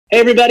Hey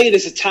everybody,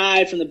 this is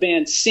Ty from the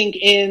band Sink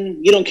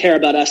In. You don't care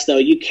about us though.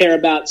 You care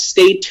about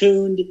Stay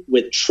Tuned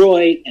with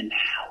Troy and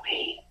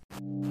Howie.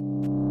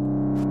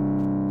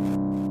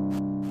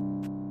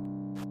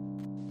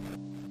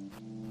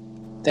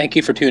 Thank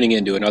you for tuning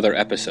in to another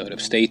episode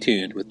of Stay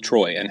Tuned with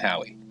Troy and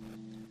Howie.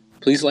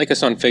 Please like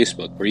us on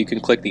Facebook, where you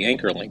can click the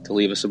anchor link to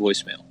leave us a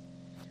voicemail.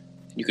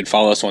 You can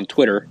follow us on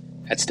Twitter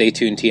at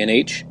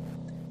StayTunedTNH.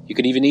 You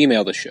can even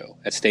email the show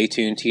at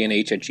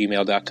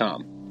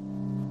StayTunedTNH@gmail.com.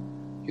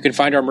 You can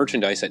find our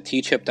merchandise at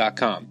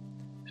tchip.com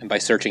and by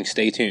searching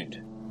Stay Tuned.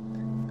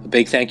 A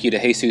big thank you to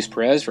Jesus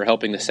Perez for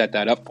helping to set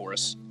that up for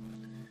us.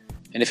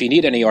 And if you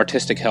need any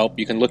artistic help,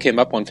 you can look him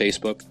up on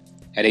Facebook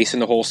at Ace in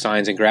the Hole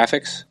Signs and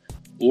Graphics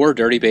or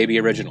Dirty Baby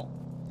Original.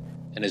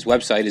 And his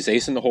website is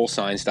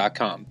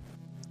aceintheholesigns.com.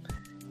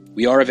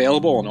 We are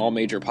available on all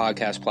major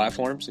podcast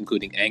platforms,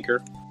 including Anchor,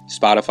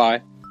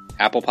 Spotify,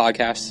 Apple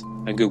Podcasts,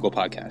 and Google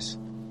Podcasts.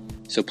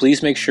 So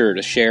please make sure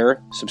to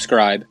share,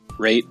 subscribe,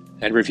 rate,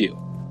 and review.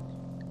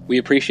 We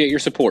appreciate your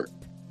support.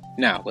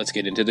 Now, let's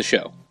get into the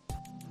show.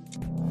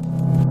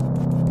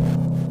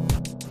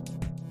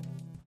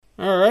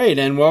 All right,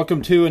 and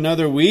welcome to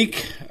another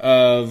week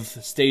of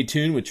Stay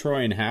Tuned with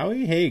Troy and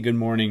Howie. Hey, good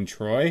morning,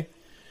 Troy.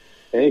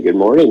 Hey, good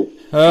morning.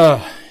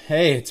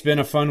 Hey, it's been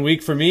a fun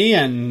week for me,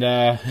 and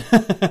and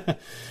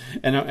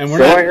we're So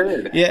not. I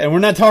heard. Yeah, and we're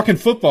not talking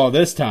football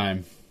this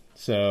time.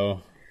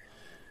 So,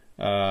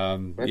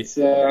 Let's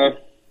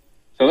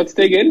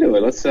dig into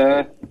it.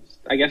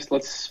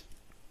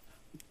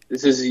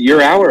 This is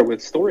your hour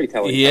with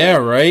storytelling. yeah,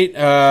 right.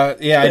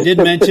 Yeah, I did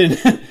mention.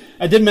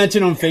 I did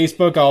mention on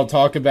Facebook. I'll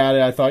talk about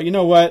it. I thought, you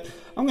know what?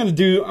 I'm gonna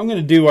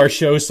do our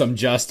show some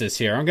justice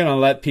here. I'm gonna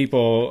let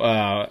people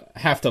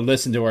have to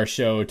listen to our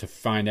show to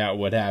find out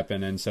what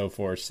happened and so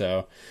forth.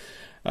 So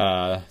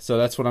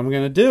that's what I'm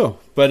gonna do.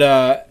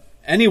 But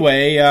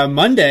anyway,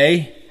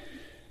 Monday.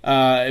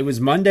 It was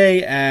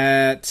Monday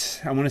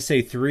at, I want to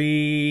say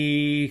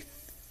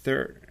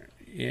 3:30.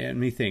 Yeah, let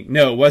me think.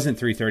 No, it wasn't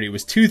 3:30. It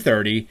was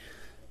 2:30.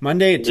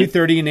 Monday at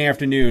 2:30 in the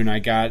afternoon, I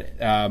got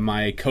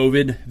my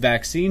COVID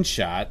vaccine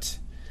shot,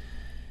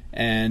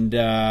 and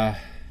as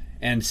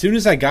soon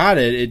as I got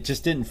it, it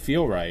just didn't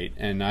feel right,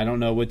 and I don't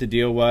know what the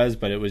deal was,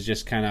 but it was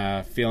just kind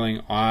of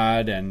feeling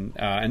odd, and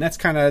that's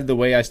kind of the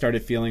way I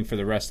started feeling for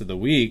the rest of the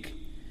week.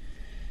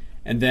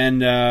 And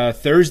then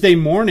Thursday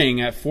morning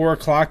at 4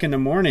 o'clock in the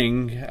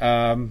morning,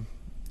 I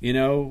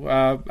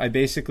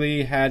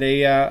basically had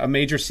a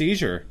major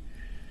seizure,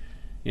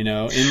 in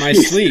my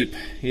sleep.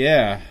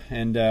 Yeah,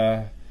 and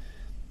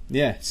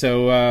yeah.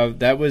 So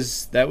that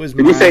was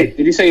Did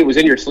you say it was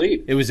in your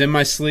sleep? It was in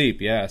my sleep.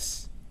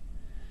 Yes.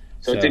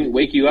 So it didn't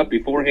wake you up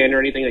beforehand or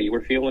anything that you were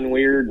feeling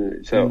weird?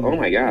 And so, oh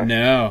my gosh.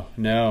 No.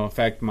 In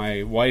fact,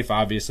 my wife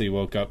obviously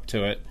woke up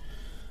to it.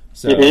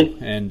 So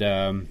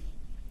and.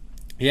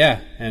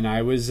 Yeah, and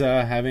I was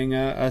having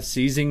a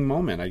seizing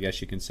moment, I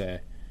guess you can say.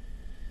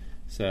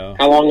 So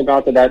how long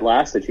about did that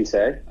last? Did she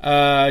say?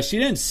 She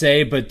didn't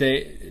say, but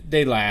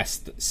they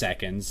last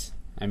seconds.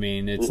 I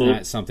mean, it's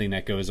not something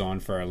that goes on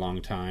for a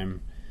long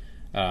time.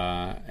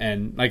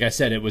 And like I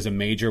said, it was a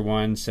major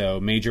one.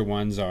 So major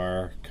ones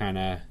are kind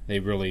of they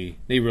really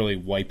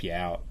wipe you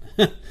out.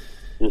 To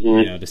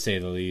say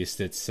the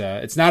least.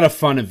 It's not a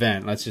fun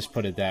event. Let's just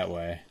put it that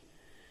way.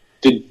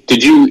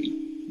 Did you?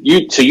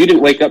 So you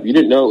didn't wake up. You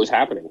didn't know it was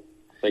happening.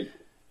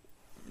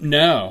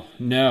 No,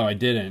 I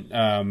didn't.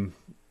 In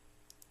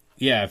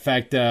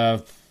fact,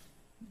 I'll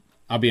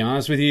be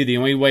honest with you. The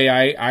only way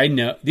I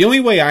know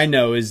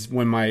is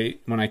when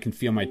I can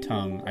feel my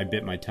tongue. I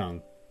bit my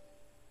tongue.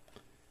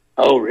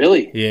 Oh,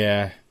 really?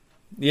 Yeah.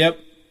 Yep.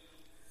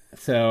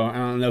 So I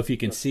don't know if you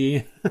can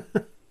see.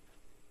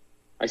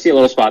 I see a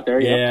little spot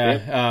there.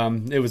 Yeah.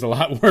 It was a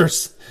lot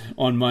worse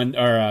on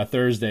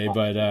Thursday,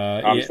 but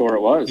I'm sure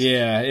it was.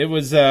 Yeah, it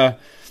was.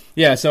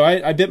 Yeah, so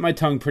I bit my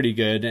tongue pretty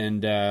good,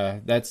 and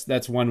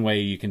that's one way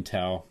you can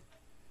tell.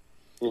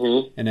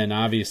 Mm-hmm. And then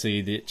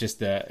obviously just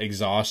the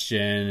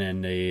exhaustion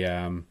and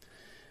the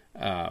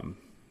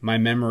my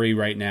memory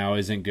right now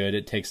isn't good.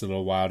 It takes a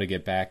little while to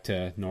get back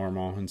to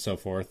normal and so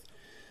forth.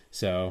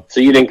 So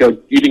you didn't go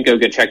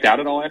get checked out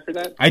at all after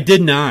that? I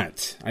did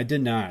not,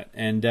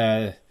 and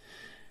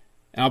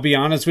I'll be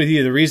honest with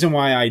you, the reason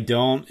why I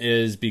don't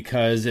is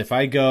because if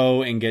I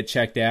go and get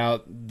checked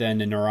out, then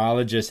the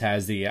neurologist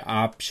has the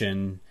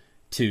option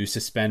to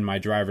suspend my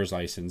driver's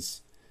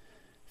license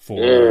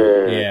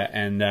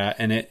and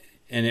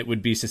it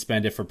would be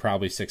suspended for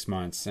probably 6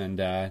 months, and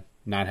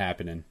not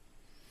happening.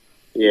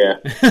 Yeah.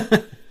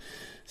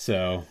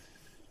 So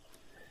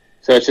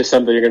it's just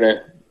something you're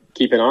gonna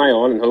keep an eye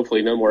on, and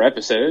hopefully no more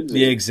episodes.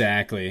 Yeah,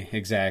 exactly.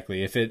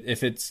 If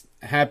it's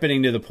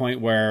happening to the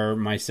point where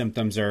my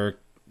symptoms are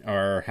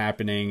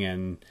happening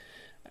and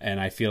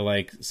I feel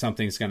like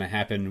something's going to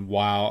happen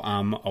while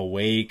I'm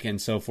awake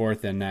and so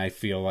forth, and I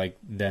feel like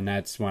then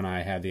that's when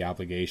I have the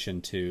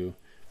obligation to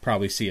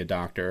probably see a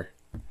doctor.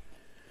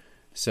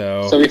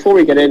 So before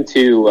we get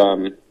into,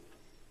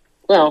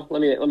 let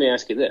me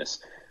ask you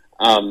this: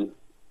 how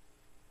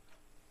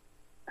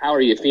are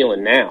you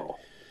feeling now?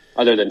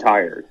 other than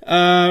tired?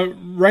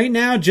 Right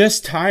now,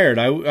 just tired.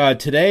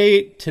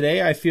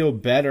 Today I feel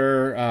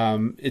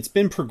better. It's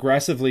been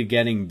progressively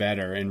getting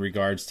better in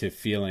regards to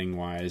feeling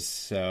wise.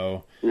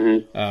 So,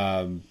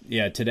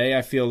 today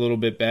I feel a little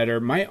bit better.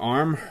 My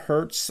arm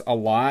hurts a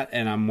lot,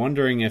 and I'm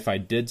wondering if I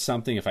did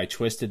something, if I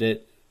twisted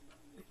it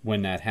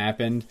when that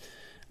happened.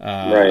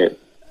 Right.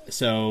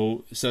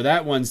 So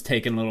that one's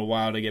taken a little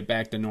while to get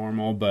back to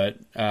normal, but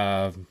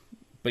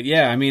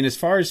yeah, I mean, as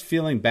far as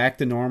feeling back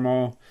to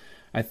normal,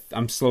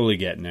 I'm slowly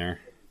getting there.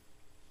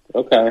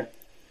 Okay.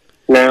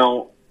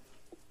 Now,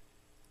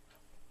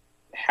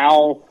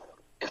 how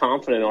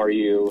confident are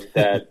you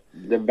that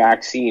the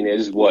vaccine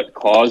is what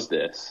caused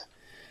this?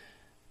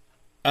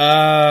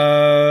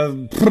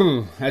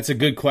 That's a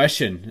good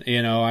question.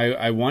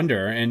 I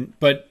wonder.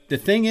 But the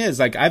thing is,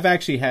 like, I've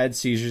actually had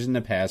seizures in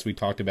the past. We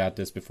talked about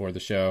this before the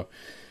show.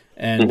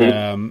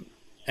 And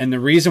and the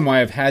reason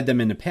why I've had them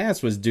in the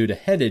past was due to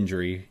head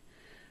injury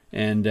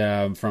and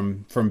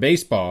from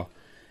baseball.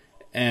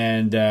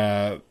 And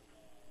I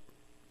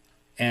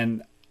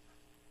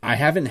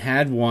haven't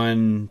had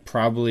one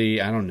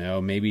probably, I don't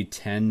know, maybe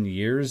 10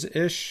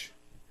 years-ish.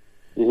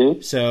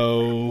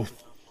 So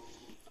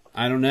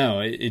I don't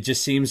know. It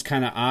just seems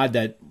kind of odd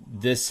that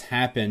this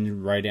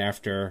happened right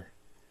after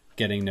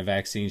getting the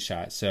vaccine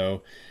shot.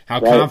 So how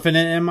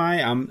confident am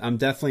I? I'm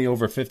definitely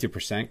over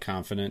 50%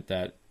 confident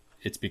that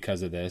it's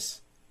because of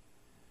this.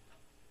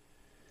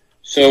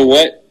 So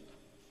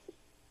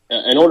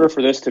in order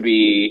for this to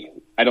be,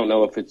 I don't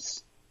know if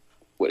it's,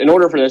 in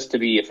order for this to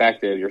be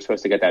effective, you're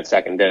supposed to get that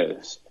second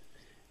dose.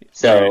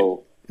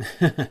 So,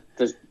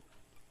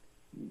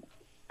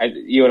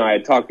 you and I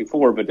had talked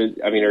before, but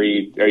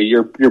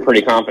you're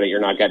pretty confident you're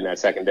not getting that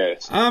second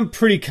dose? I'm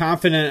pretty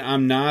confident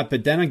I'm not,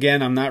 but then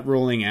again, I'm not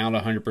ruling out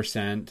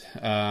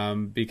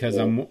 100% because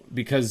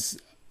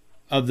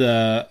of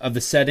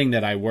the setting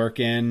that I work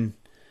in.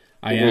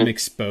 I am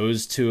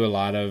exposed to a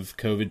lot of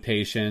COVID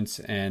patients,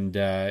 and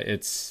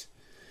it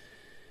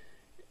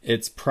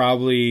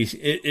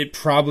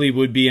probably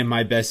would be in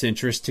my best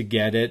interest to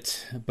get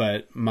it,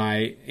 but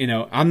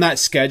I'm not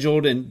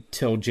scheduled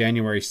until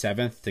January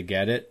 7th to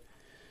get it.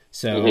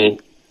 So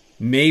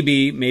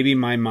maybe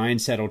my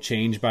mindset will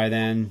change by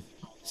then.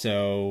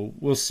 So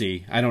we'll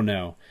see. I don't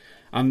know.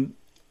 I'm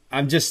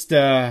just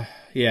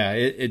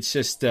it's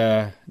just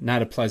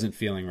not a pleasant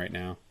feeling right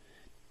now.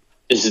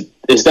 Is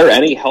there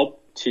any help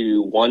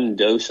to one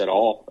dose at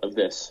all of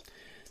this?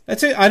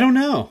 That's it. I don't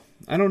know.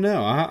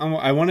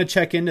 I want to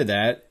check into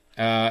that.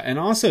 And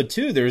also,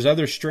 too, there's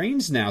other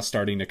strains now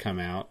starting to come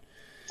out.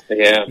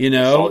 Yeah.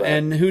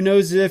 And who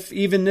knows if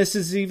even this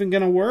is even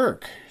going to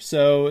work.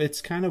 So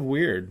it's kind of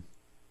weird.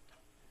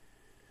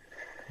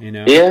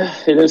 Yeah,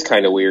 it is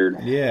kind of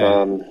weird.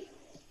 Yeah.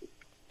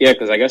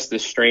 Because I guess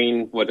this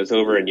strain, is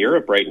over in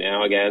Europe right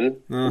now again.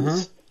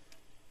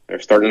 They're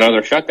starting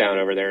another shutdown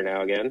over there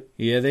now again.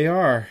 Yeah, they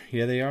are.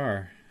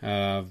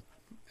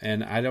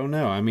 And I don't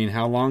know. I mean,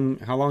 how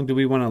long do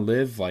we want to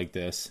live like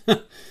this?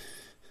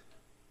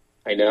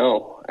 I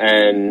know.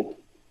 And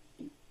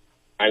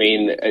I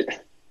mean,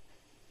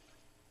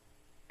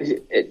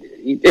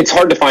 it's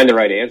hard to find the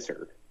right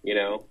answer,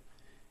 Yeah.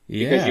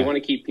 Because you want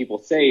to keep people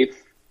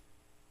safe.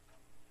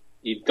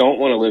 You don't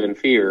want to live in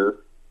fear.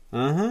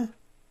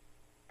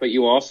 But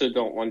you also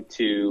don't want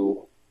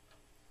to,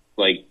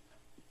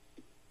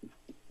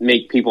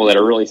 make people that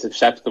are really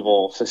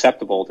susceptible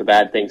to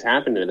bad things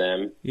happen to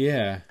them.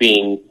 Yeah.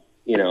 Being,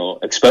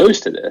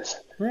 exposed to this.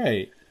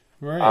 Right.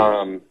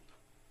 I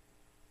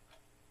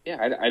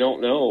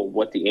don't know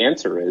what the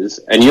answer is,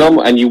 and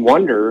you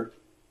wonder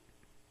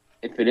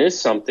if it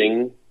is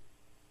something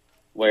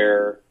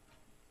where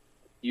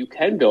you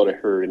can build a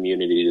herd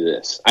immunity to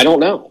this. I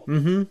don't know.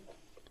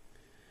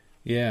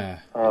 Yeah.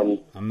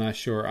 I'm not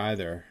sure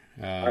either.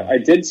 I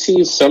did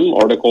see some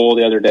article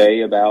the other day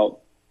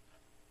about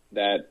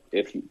that.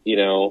 If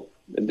it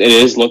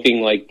is looking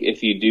like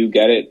if you do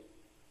get it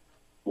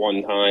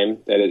one time,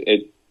 that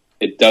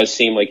it does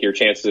seem like your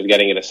chances of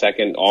getting it a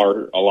second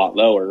are a lot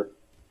lower.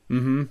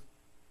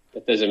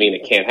 That doesn't mean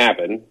it can't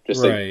happen.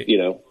 Just right.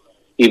 Like,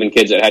 even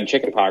kids that had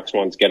chickenpox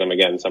once get them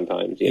again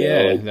sometimes.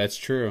 That's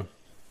true.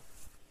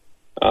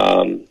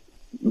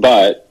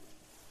 But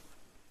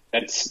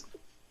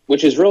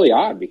which is really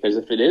odd, because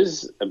if it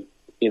is,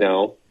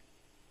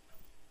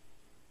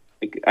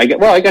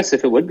 I guess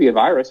if it would be a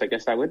virus, I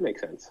guess that would make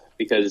sense,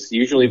 because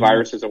usually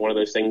viruses are one of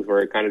those things where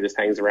it kind of just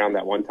hangs around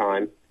that one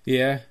time.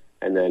 Yeah.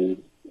 And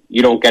then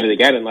you don't get it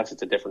again unless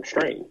it's a different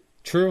strain.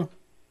 True.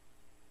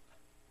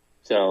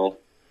 So.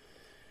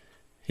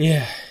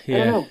 Yeah.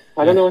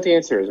 I don't know what the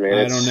answer is, man.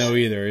 I don't know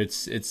either.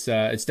 It's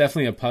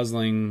definitely a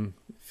puzzling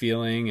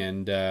feeling,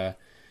 and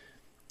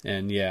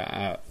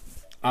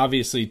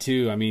obviously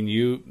too. I mean,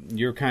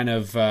 you're kind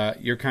of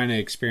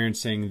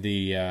experiencing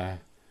the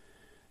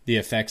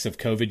effects of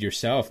COVID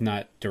yourself,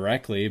 not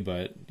directly,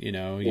 but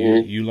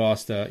you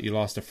lost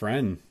a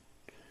friend.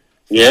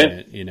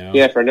 Yeah.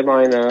 Yeah, a friend of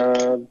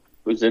mine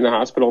was in the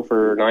hospital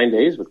for 9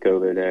 days with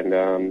COVID,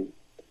 and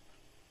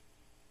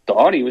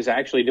thought he was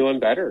actually doing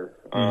better.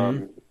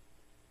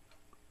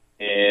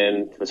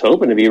 and was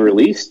hoping to be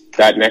released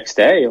that next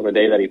day on the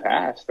day that he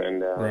passed.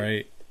 And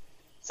right.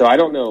 So I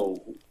don't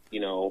know,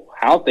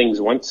 how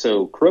things went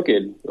so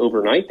crooked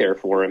overnight there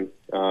for him.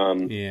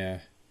 Yeah.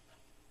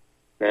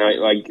 Now,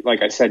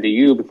 like I said to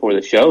you before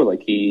the show,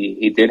 like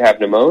he did have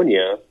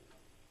pneumonia.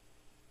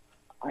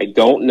 I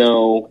don't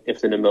know if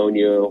the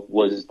pneumonia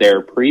was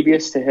there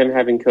previous to him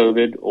having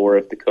COVID or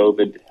if the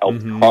COVID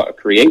helped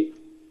create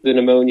the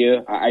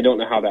pneumonia. I don't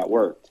know how that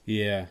worked.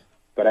 Yeah.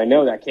 But I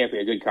know that can't be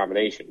a good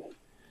combination.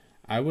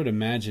 I would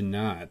imagine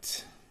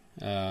not.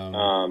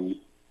 But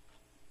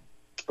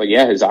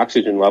yeah, his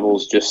oxygen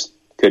levels just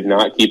could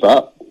not keep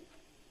up.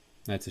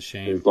 That's a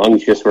shame. His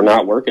lungs just were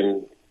not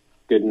working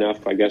good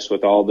enough, I guess,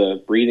 with all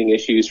the breathing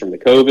issues from the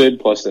COVID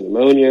plus the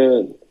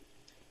pneumonia.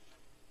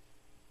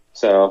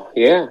 So,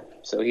 yeah.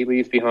 So he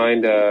leaves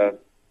behind, a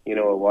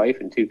wife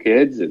and 2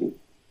 kids, and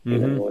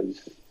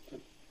his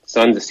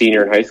son's a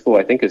senior in high school.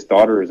 I think his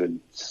daughter is a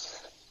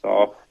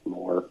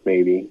sophomore,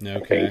 maybe.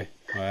 Okay,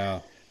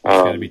 wow,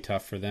 that's got to be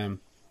tough for them.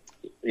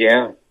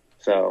 Yeah.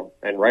 So,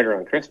 and right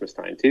around Christmas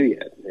time too,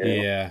 yet.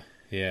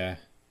 Yeah.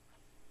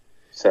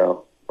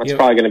 So that's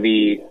probably going to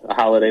be a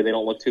holiday they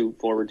don't look too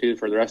forward to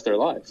for the rest of their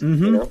lives.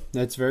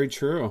 That's very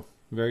true.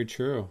 Very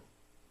true.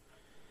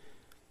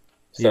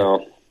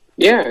 So,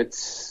 yeah,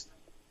 it's.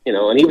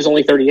 And he was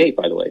only 38,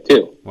 by the way,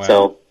 too.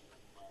 Wow.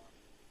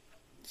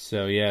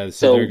 So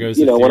there goes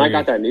the theory. When I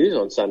got that news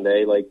on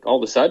Sunday, like, all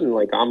of a sudden,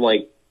 like, I'm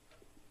like,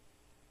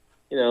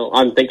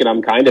 I'm thinking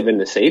I'm kind of in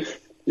the safe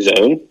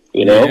zone,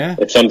 Yeah.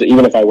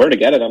 Even if I were to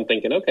get it, I'm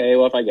thinking, okay,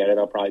 well, if I get it,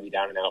 I'll probably be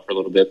down and out for a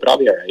little bit, but I'll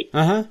be all right.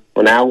 Uh-huh.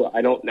 Well,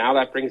 now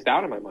that brings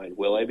doubt in my mind.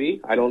 Will I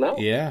be? I don't know.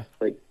 Yeah.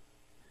 Like,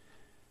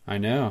 I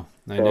know.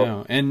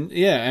 And,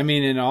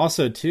 and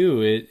also,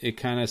 too, it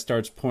kind of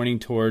starts pointing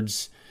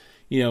towards...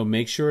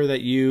 make sure that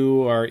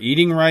you are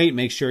eating right,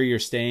 make sure you're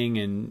staying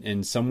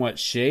in somewhat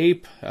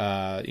shape,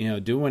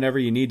 do whatever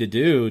you need to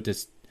do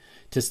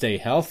to stay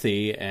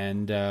healthy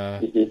and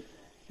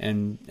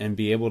and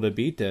be able to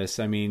beat this.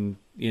 I mean,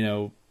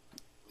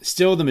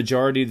 still the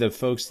majority of the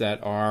folks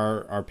that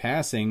are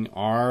passing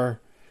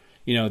are,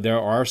 there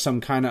are some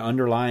kind of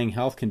underlying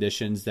health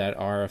conditions that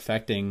are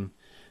affecting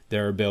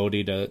their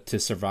ability to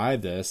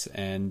survive this.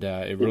 And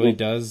it really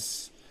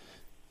does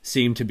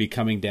seem to be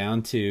coming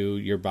down to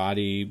your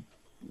body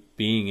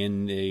being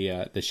in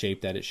the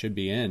shape that it should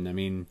be in. I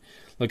mean,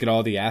 look at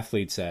all the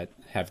athletes that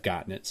have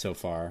gotten it so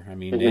far. I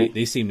mean,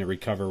 they seem to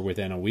recover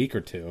within a week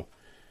or two.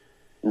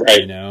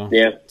 Right.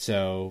 Yeah.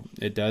 So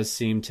it does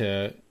seem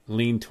to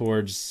lean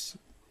towards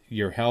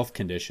your health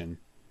condition.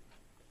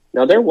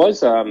 Now there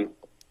was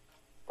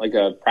like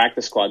a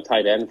practice squad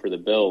tight end for the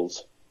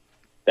Bills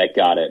that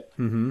got it,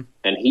 and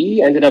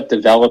he ended up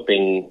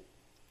developing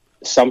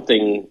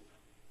something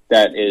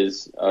that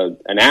is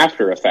an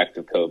after effect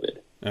of COVID.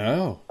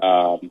 Oh.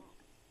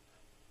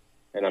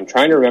 And I'm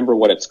trying to remember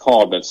what it's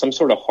called, but it's some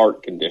sort of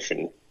heart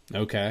condition.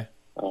 Okay.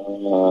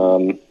 Let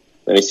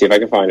me see if I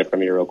can find it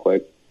from you real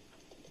quick.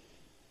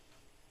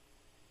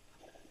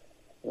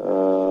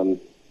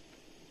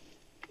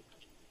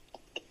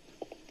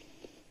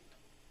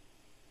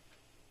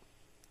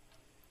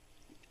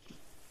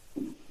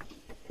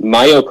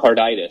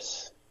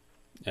 Myocarditis.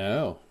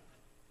 Oh.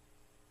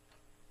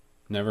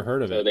 Never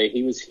heard of it. So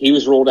he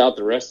was ruled out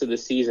the rest of the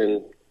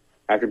season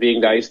after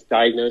being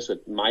diagnosed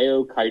with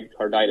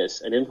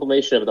myocarditis, an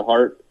inflammation of the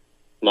heart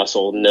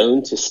muscle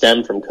known to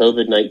stem from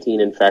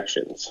COVID-19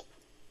 infections.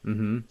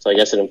 So I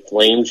guess it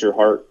inflames your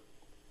heart.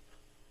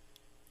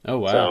 Oh,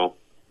 wow.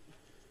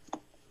 So,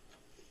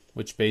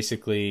 which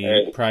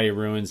basically probably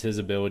ruins his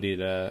ability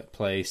to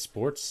play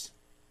sports.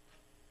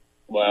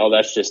 Well,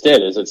 that's just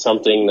it. Is it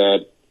something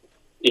that,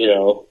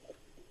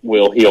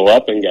 will heal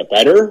up and get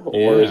better?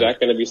 Or is that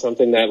going to be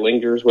something that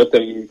lingers with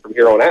him from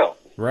here on out?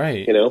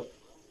 Right.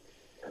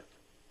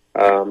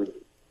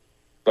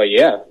 But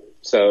yeah,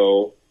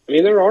 so, I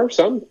mean, there are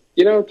some,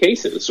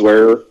 cases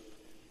where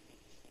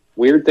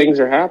weird things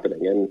are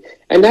happening.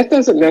 And that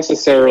doesn't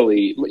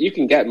necessarily, you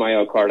can get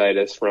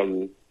myocarditis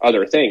from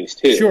other things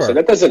too. Sure. So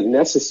that doesn't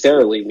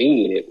necessarily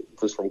mean it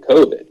was from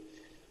COVID,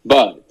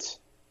 but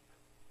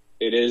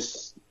it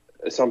is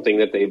something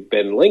that they've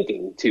been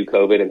linking to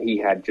COVID, and he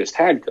had just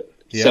had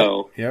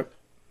COVID. Yep.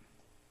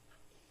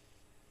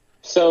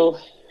 So,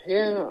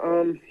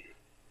 yeah,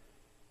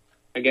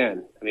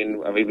 again, I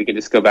mean, we could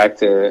just go back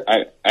to,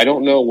 I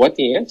don't know what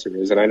the answer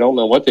is, and I don't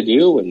know what to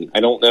do, and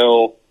I don't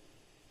know.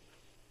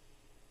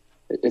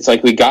 It's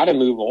like we got to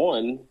move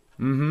on.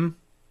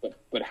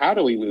 But how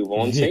do we move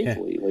on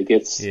safely? Like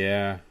it's.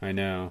 Yeah, I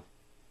know.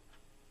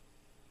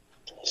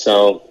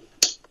 So,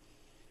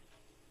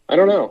 I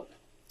don't know.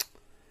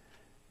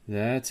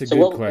 That's a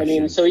good question. I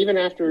mean, so even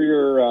after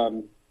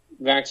your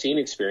vaccine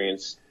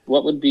experience,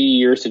 what would be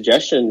your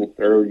suggestion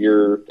or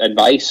your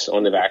advice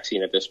on the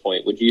vaccine at this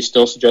point? Would you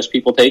still suggest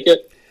people take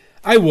it?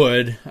 I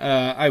would,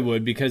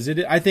 because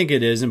I think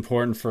it is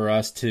important for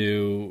us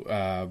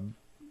to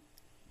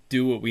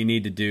do what we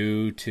need to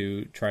do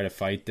to try to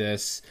fight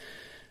this.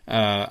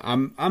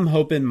 I'm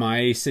hoping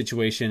my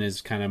situation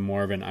is kind of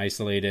more of an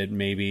isolated,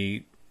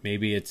 maybe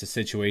maybe it's a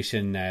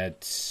situation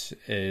that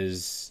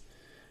is,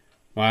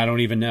 well, I don't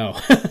even know.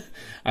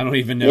 I don't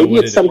even know.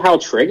 Maybe it somehow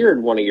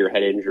triggered one of your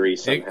head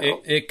injuries somehow.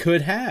 It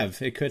could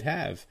have. It could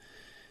have.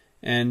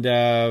 And,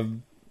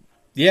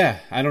 yeah,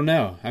 I don't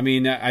know. I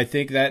mean, I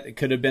think that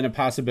could have been a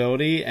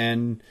possibility.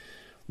 And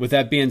with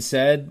that being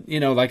said, you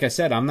know, like I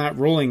said, I'm not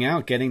ruling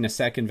out getting the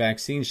second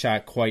vaccine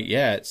shot quite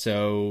yet.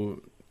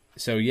 So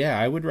yeah,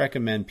 I would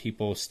recommend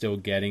people still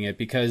getting it,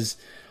 because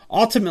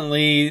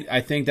ultimately,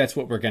 I think that's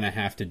what we're going to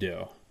have to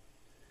do.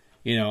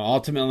 You know,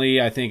 ultimately,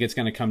 I think it's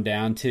going to come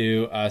down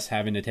to us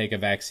having to take a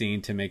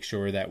vaccine to make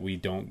sure that we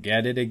don't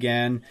get it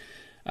again.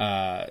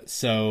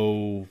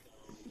 So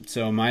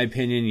in my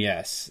opinion,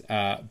 yes.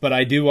 But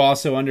I do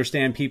also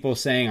understand people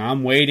saying,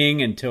 I'm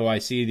waiting until I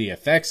see the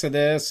effects of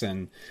this,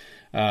 and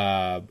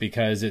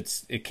because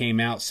it came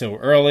out so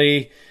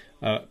early.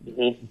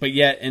 But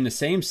yet, in the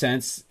same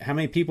sense, how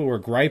many people were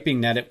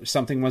griping that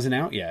something wasn't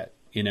out yet,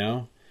 you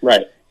know?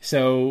 Right.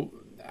 So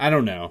I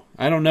don't know.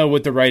 I don't know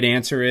what the right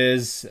answer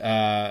is.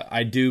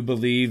 I do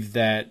believe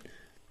that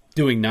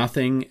doing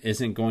nothing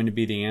isn't going to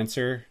be the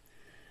answer.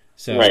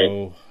 So,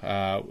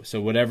 right. So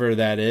whatever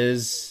that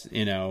is,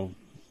 you know,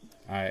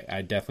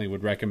 I definitely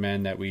would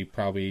recommend that we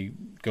probably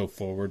go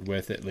forward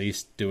with at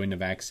least doing the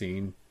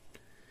vaccine.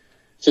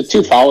 So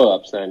 2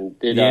 follow-ups then.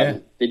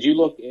 Did you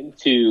look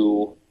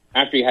into,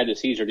 after you had the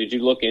seizure, did you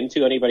look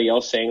into anybody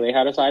else saying they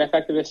had a side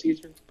effect of a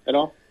seizure at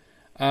all?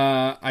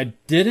 I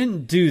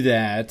didn't do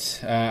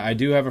that. I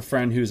do have a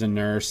friend who's a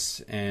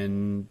nurse,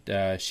 and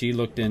she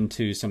looked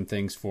into some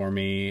things for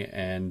me,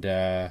 and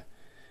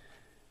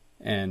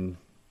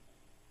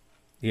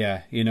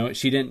yeah, you know,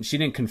 she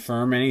didn't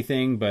confirm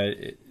anything, but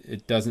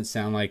it doesn't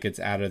sound like it's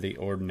out of the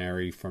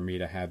ordinary for me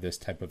to have this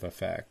type of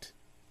effect.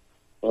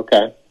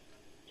 Okay.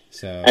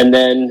 So. And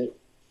then,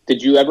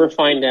 did you ever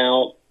find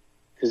out?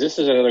 Because this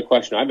is another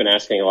question I've been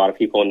asking a lot of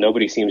people, and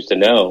nobody seems to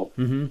know.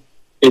 Mm-hmm.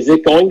 Is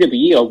it going to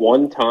be a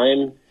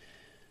one-time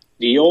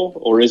deal,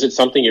 or is it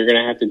something you're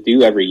going to have to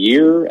do every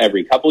year,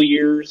 every couple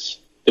years?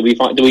 Do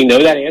we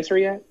know that answer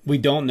yet? We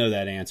don't know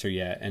that answer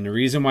yet, and the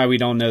reason why we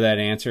don't know that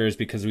answer is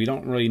because we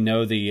don't really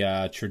know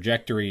the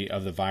trajectory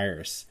of the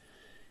virus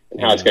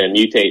and how it's going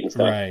to mutate and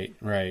stuff.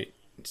 Right.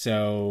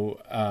 So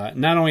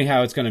not only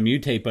how it's going to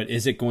mutate, but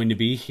is it going to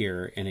be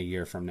here in a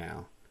year from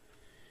now?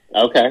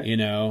 Okay. You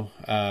know,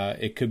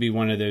 it could be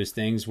one of those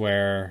things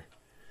where,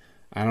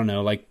 I don't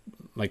know, like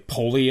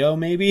polio,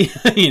 maybe,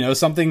 you know,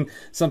 something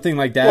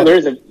like that.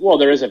 Well,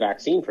 there is a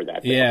vaccine for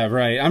that. Though. Yeah,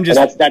 right.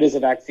 That is a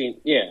vaccine.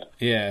 Yeah.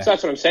 Yeah. So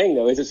that's what I'm saying,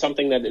 though. Is it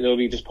something that it'll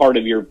be just part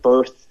of your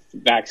birth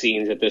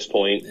vaccines at this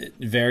point?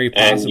 Very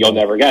possible. And you'll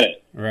never get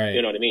it. Right.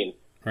 You know what I mean?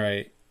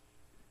 Right.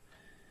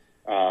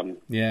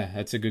 Yeah,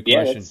 that's a good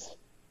question.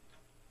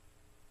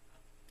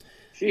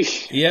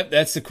 Yep,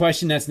 that's the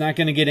question that's not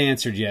going to get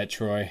answered yet,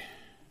 Troy.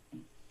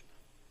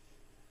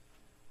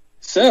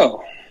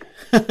 So,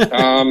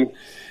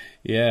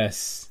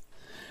 yes,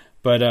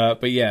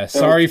 but yeah,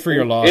 sorry for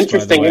your loss.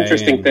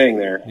 Interesting thing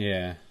there.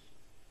 Yeah.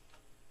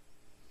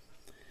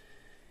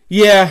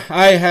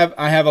 I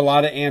have a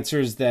lot of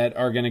answers that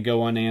are going to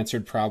go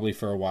unanswered probably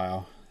for a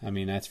while. I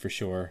mean, that's for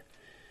sure.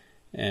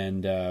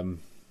 And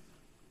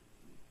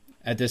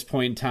at this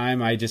point in time,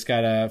 I just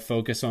gotta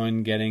focus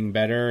on getting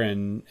better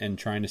and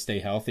trying to stay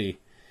healthy.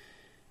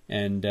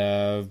 And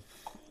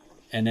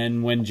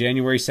then when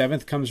January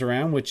 7th comes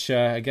around, which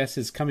I guess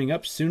is coming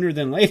up sooner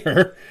than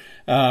later,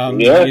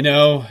 you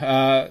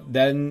know,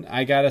 then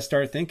I got to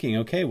start thinking,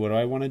 okay, what do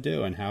I want to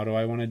do and how do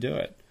I want to do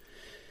it?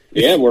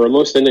 We're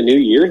almost in the new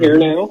year here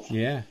now.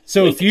 Yeah.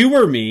 So if you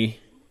were me,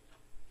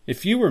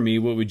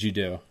 what would you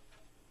do?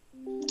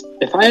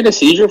 If I had a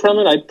seizure from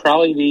it, I'd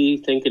probably be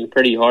thinking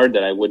pretty hard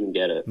that I wouldn't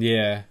get it.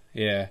 Yeah.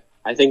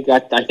 I think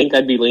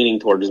I'd be leaning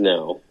towards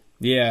no.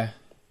 Yeah.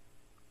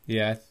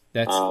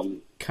 That's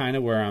kind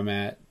of where I'm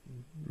at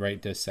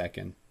right this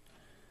second.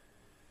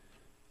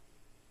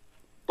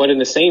 But in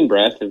the same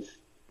breath, if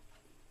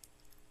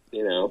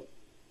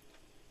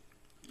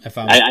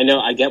I know,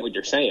 I get what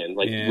you're saying.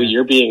 Like, when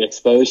you're being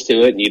exposed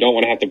to it, and you don't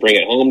want to have to bring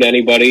it home to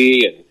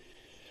anybody,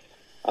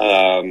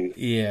 and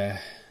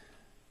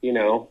you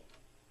know.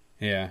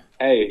 Yeah.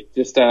 Hey,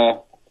 just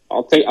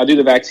I'll do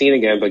the vaccine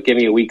again, but give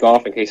me a week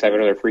off in case I have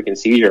another freaking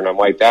seizure and I'm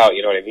wiped out.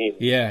 You know what I mean?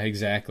 Yeah,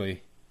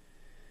 exactly.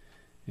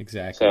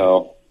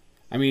 So,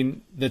 I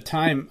mean, the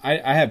time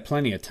I have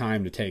plenty of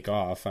time to take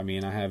off. I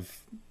mean, I have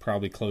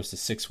probably close to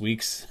 6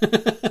 weeks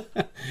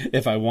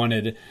if I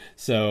wanted.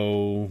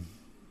 So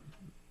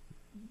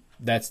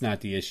that's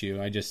not the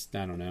issue. I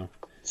don't know.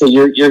 So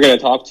you're going to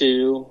talk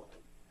to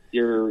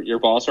your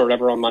boss or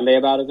whatever on Monday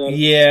about it then?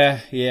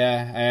 Yeah.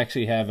 I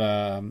actually have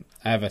a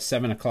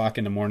 7:00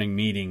 in the morning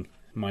meeting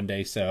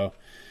Monday. So,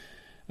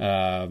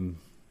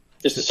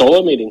 just a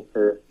solo meeting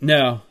or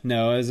no,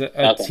 as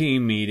a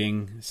team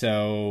meeting.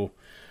 So,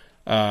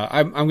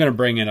 I'm going to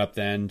bring it up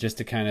then just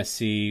to kind of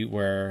see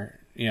where,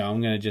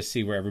 I'm going to just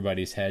see where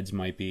everybody's heads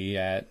might be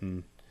at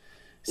and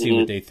see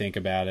what they think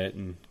about it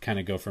and kind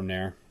of go from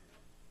there.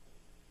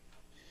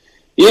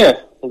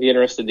 Yeah, I'll be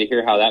interested to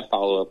hear how that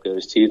follow-up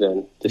goes too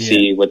then, to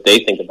see what they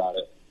think about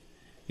it.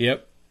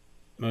 Yep.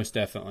 most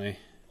definitely.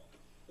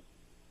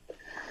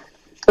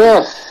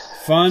 Ugh.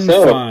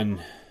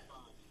 Fun.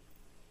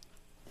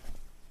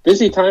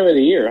 Busy time of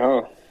the year,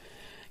 huh?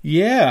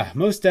 Yeah,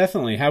 most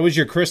definitely. How was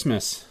your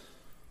Christmas?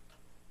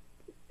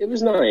 It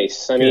was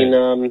nice. I mean,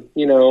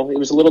 it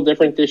was a little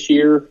different this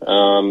year,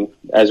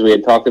 as we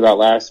had talked about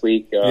last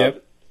week.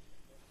 Yep.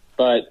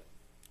 But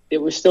it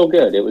was still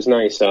good. It was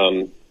nice.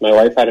 My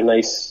wife had a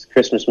nice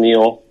Christmas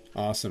meal.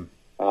 Awesome.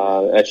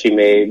 That she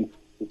made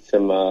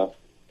some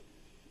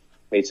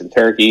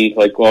turkey.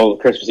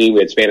 Christmas Eve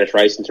we had Spanish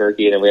rice and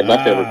turkey, and then we had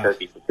leftover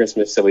turkey for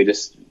Christmas, so we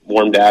just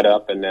warmed that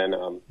up, and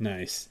then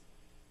nice.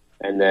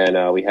 And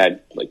then we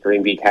had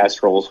green bean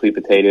casserole, sweet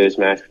potatoes,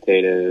 mashed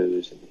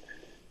potatoes, and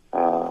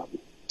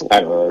I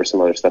don't know, there was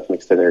some other stuff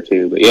mixed in there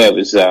too. But yeah, it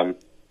was good.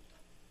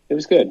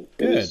 Good.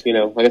 It was,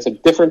 like I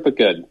said, different but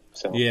good.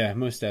 So yeah,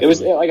 most definitely. It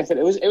was, like I said,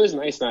 it was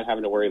nice not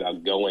having to worry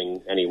about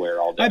going anywhere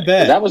all day. I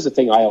bet that was the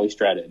thing I always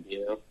dreaded.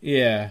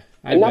 Yeah,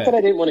 not that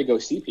I didn't want to go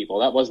see people.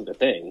 That wasn't the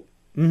thing.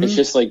 Mm-hmm. It's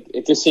just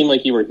it just seemed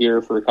like you were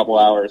here for a couple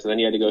hours, and then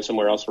you had to go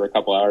somewhere else for a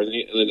couple hours, and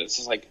it's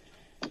just like.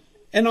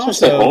 And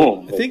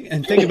also,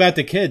 think about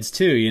the kids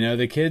too.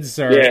 The kids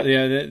are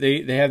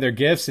they have their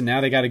gifts, and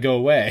now they got to go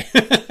away.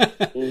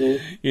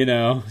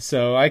 Mm-hmm.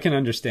 So I can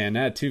understand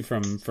that too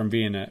from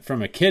being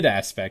from a kid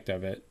aspect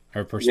of it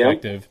or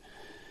perspective.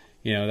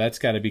 Yep. That's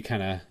got to be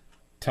kind of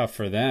tough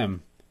for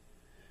them.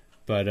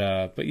 But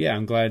yeah,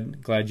 I'm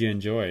glad you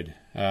enjoyed.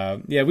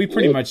 We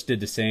pretty much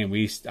did the same.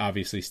 We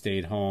obviously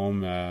stayed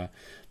home.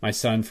 My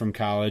son from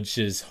college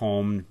is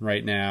home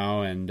right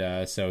now,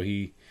 and so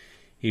he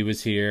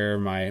was here.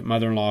 My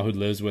mother-in-law who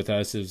lives with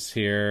us is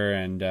here,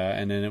 and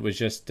then it was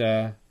just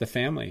the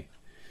family.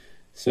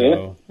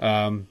 So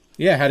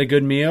had a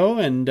good meal,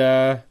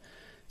 and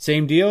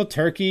same deal: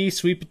 turkey,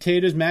 sweet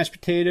potatoes, mashed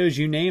potatoes,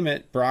 you name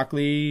it,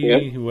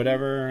 broccoli,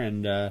 whatever,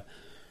 and it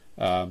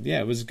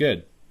was good.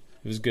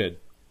 It was good.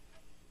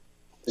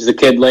 Is the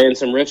kid laying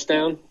some riffs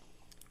down?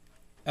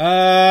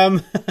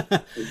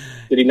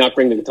 Did he not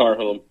bring the guitar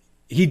home?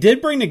 He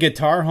did bring the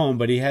guitar home,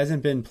 but he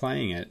hasn't been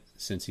playing it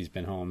since he's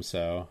been home.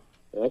 So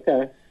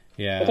okay,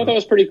 yeah, I thought that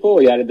was pretty cool.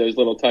 He added those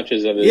little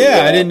touches of his.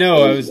 Yeah, I didn't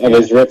know his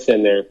riffs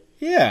in there.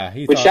 Yeah,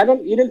 you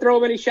didn't throw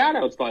him any shout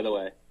outs, by the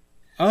way.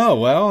 Oh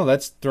well,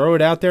 let's throw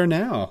it out there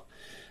now.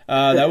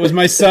 That was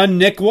my son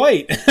Nick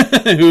White,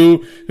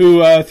 who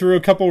threw a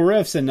couple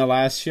riffs in the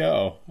last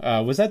show.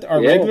 Was that our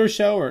regular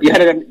show? Or you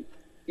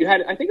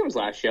had I think it was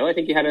last show. I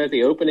think you had it at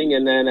the opening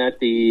and then at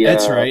the.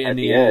 That's right, in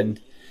the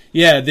end.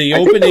 Yeah, the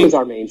opening. I think it was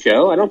our main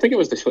show. I don't think it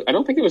was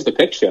the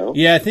pick show.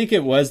 Yeah, I think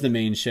it was the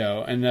main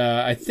show, and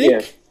I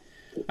think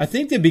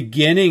the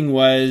beginning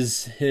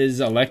was his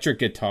electric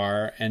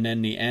guitar, and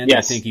then the end,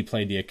 I think he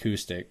played the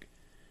acoustic.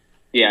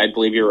 Yeah, I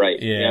believe you're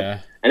right. Yeah.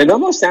 Yep. And it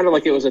almost sounded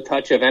like it was a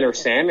touch of Enter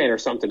Sandman or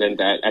something in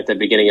that at the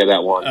beginning of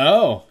that one.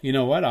 Oh, you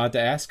know what? I'll have to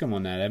ask him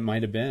on that. It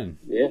might have been.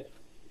 Yeah.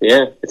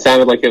 Yeah, it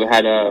sounded like it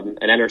had an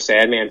Enter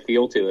Sandman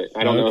feel to it.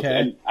 I don't know if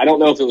it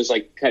was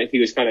if he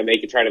was kind of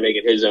trying to make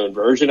it his own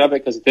version of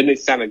it because it didn't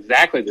sound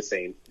exactly the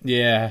same.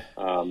 Yeah.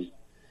 I don't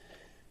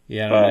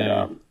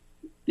know.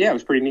 It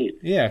was pretty neat.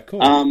 Yeah,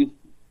 cool.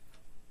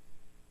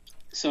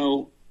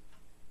 So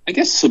I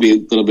guess this will be a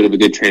little bit of a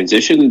good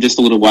transition. Just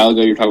a little while ago,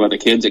 you were talking about the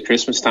kids at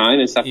Christmas time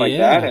and stuff like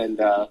that, and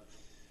that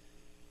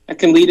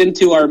can lead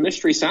into our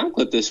mystery sound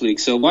clip this week.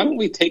 So why don't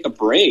we take a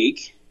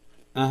break?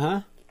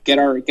 Get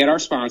our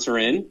sponsor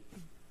in,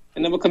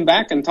 and then we'll come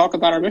back and talk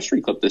about our mystery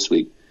clip this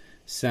week.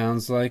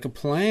 Sounds like a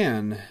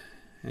plan,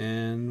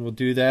 and we'll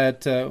do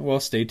that.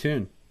 Stay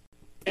tuned.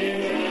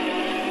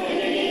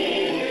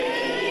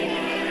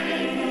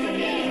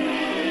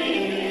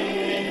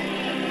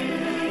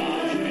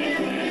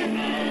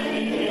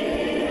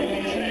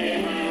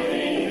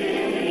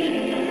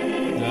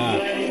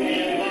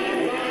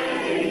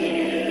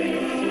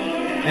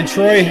 And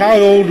Troy, how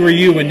old were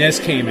you when this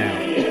came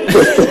out?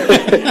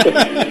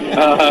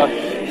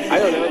 I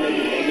don't know,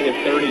 maybe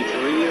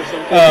 -33 or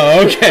something.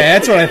 Oh, okay.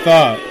 That's what I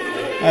thought.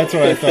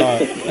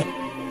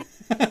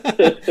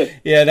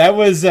 Yeah, that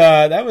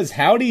was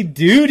Howdy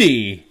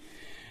Doody.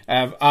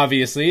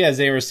 Obviously, as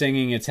they were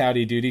singing, it's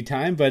Howdy Doody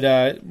time.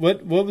 But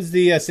what was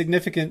the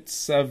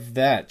significance of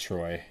that,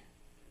 Troy?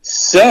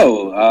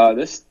 So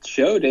this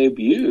show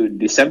debuted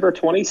December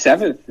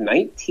 27th,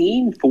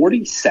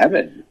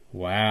 1947.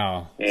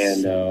 Wow.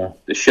 And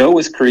the show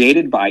was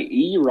created by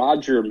E.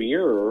 Roger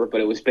Mirror, but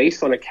it was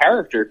based on a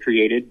character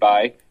created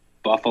by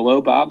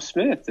Buffalo Bob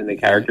Smith, and the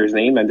character's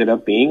name ended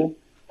up being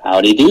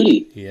Howdy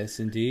Doody. Yes,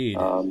 indeed.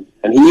 And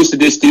he used to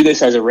just do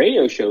this as a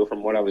radio show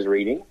from what I was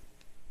reading.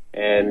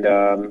 And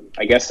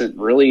I guess it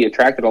really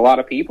attracted a lot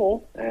of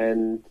people,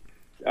 and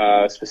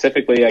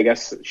specifically, I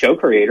guess, show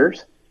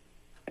creators.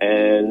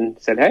 And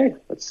said, hey,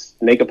 let's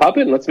make a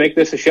puppet and let's make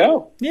this a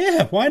show.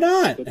 Yeah, why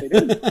not? That's what they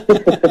did.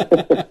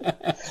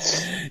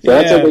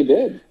 That's what they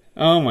did.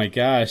 Oh, my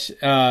gosh.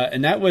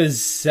 And that was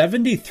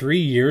 73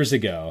 years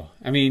ago.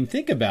 I mean,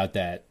 think about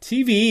that.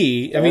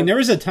 TV, I mean, there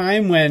was a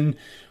time when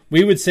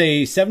we would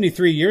say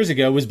 73 years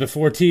ago was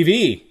before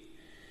TV.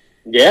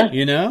 Yeah.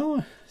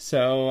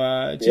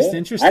 Just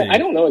interesting. I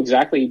don't know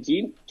exactly.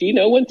 Do you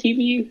know when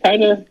TV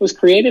kind of was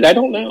created? I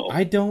don't know.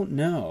 I don't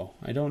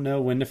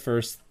know when the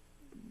first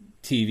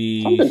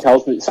TV.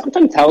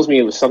 Something tells me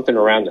it was something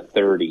around the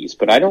 30s,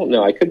 but I don't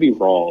know. I could be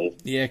wrong.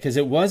 Yeah, because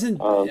it wasn't.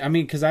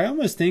 Because I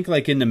almost think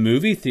like in the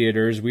movie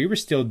theaters, we were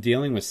still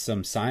dealing with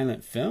some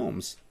silent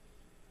films.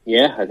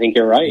 Yeah, I think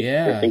you're right.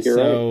 Yeah, I think you're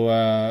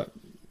right.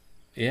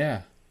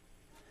 Yeah.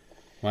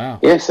 Wow.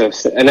 Yeah. So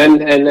and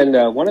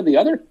then one of the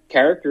other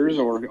characters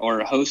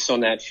or hosts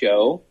on that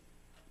show,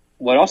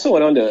 also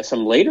went on to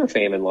some later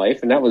fame in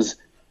life, and that was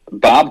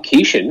Bob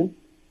Keeshan.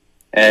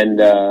 And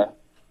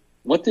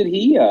what did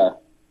he?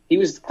 He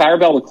was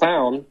Clarabelle the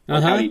Clown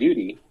on Howdy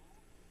Doody.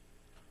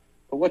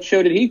 But what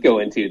show did he go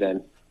into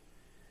then?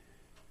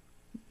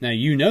 Now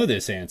you know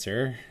this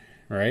answer,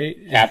 right?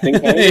 Captain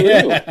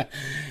Kangaroo.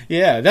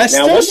 Yeah, that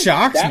still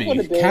shocks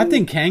me.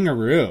 Captain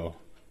Kangaroo.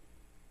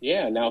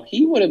 Yeah, now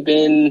he would have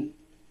been.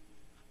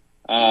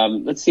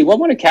 Let's see, what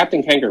would have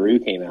Captain Kangaroo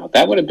came out?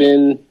 That would have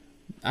been.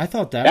 I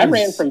thought that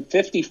ran from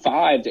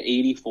 55 to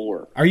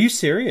 84. Are you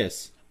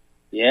serious?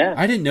 Yeah,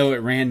 I didn't know it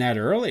ran that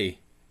early.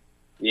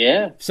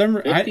 Yeah,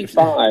 55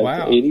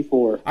 to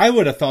 84. I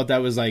would have thought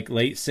that was like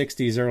late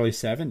 60s, early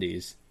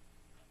 70s.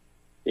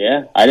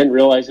 Yeah, I didn't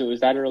realize it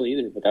was that early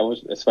either, but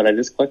that's what I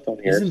just clicked on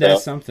here. Isn't that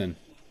something?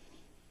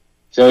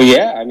 So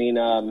yeah, I mean,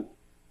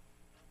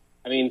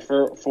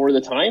 for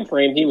the time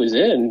frame he was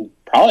in,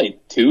 probably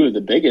two of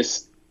the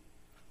biggest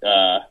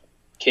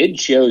kid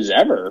shows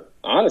ever.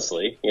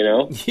 Honestly, you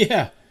know.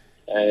 Yeah.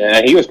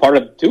 He was part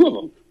of two of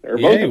them.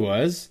 Yeah, he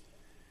was.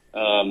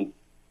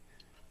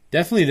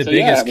 Definitely the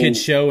biggest kid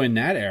show in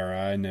that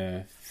era, in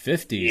the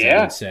 50s,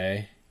 I would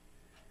say.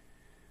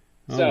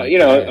 So,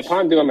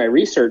 upon doing my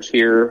research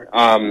here,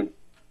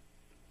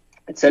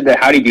 it said that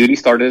Howdy Doody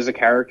started as a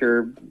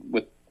character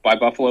by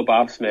Buffalo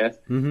Bob Smith,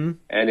 and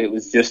it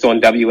was just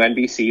on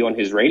WNBC on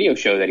his radio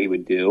show that he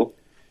would do.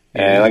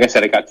 And like I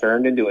said, it got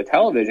turned into a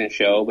television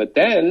show, but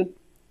then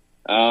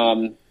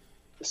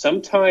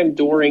sometime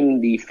during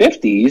the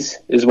 50s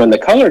is when the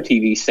color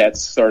TV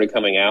sets started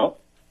coming out.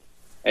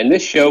 And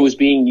this show was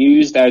being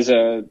used as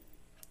a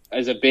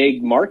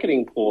big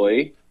marketing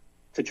ploy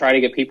to try to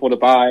get people to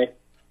buy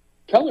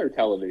color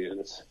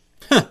televisions.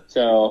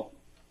 So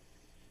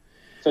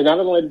not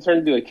only did it turn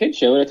into a kid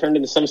show, it turned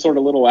into some sort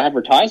of little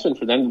advertisement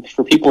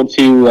for people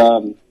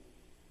to,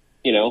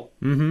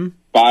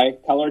 buy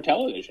color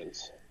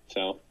televisions.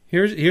 So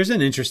here's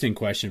an interesting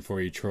question for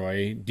you,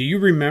 Troy. Do you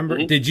remember?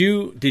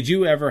 Mm-hmm. Did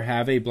you ever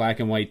have a black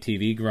and white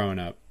TV growing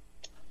up?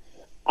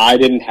 I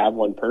didn't have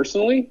one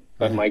personally,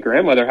 but my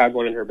grandmother had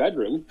one in her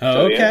bedroom.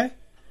 Oh, okay.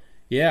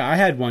 Yeah, I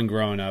had one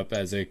growing up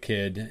as a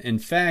kid. In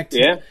fact,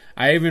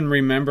 I even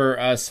remember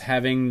us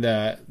having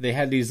they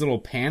had these little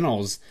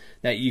panels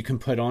that you can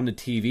put on the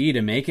TV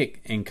to make it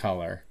in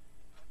color.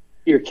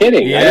 You're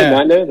kidding. Yeah. I did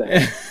not know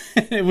that.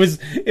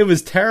 It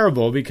was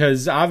terrible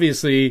because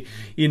obviously,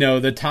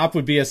 the top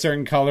would be a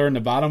certain color and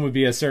the bottom would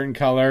be a certain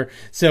color.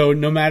 So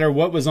no matter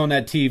what was on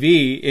that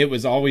TV, it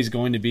was always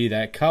going to be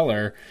that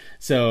color.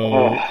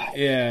 So,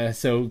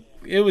 so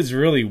it was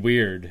really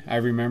weird. I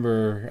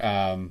remember,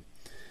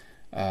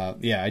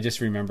 I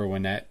just remember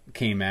when that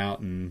came out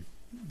and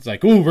it's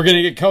like, ooh, we're going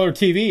to get color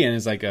TV. And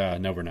it's like,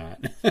 no, we're not.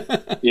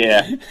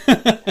 Yeah.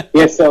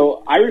 Yeah.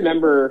 So I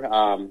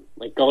remember,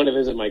 going to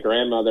visit my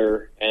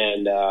grandmother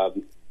and,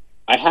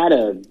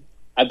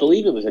 I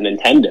believe it was a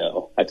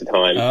Nintendo at the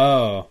time.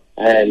 Oh.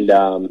 And,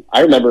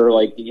 I remember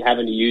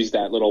having to use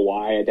that little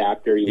Y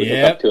adapter. You would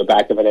hook up to the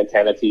back of an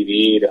antenna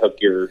TV to hook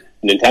your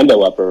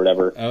Nintendo up or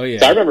whatever. Oh, yeah.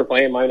 So I remember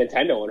playing my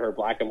Nintendo on her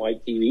black and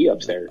white TV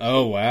upstairs.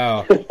 Oh,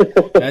 wow.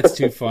 That's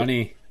too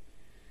funny.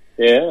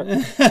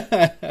 Yeah.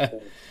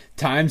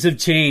 Times have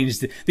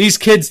changed. These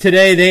kids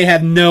today, they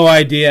have no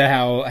idea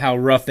how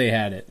rough they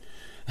had it.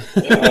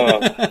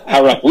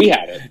 How rough we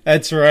had it.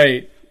 That's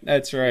right.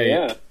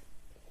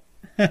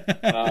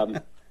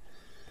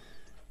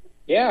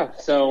 Yeah.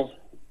 So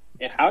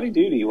Howdy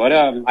Doody. What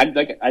I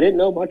didn't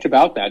know much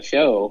about that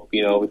show.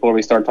 Before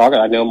we start talking,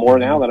 I know more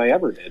now than I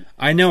ever did.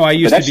 I know. I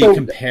used to be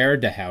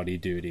compared to Howdy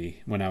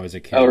Doody when I was a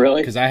kid. Oh,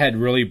 really? Because I had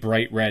really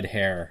bright red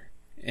hair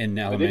in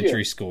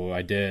elementary school.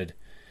 I did.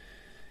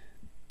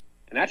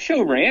 And that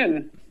show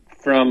ran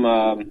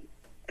from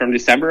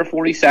December of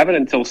 47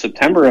 until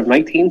September of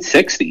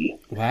 1960.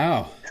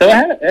 Wow. So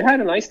it had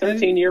a nice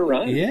 13-year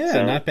run. Yeah,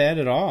 so. Not bad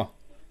at all.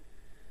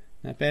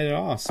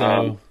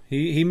 So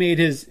he made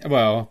his,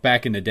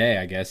 back in the day,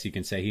 I guess you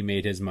can say he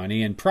made his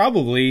money, and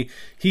probably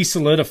he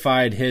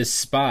solidified his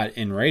spot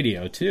in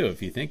radio too,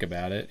 if you think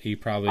about it.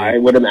 I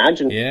would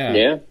imagine.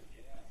 Yeah.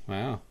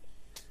 Wow.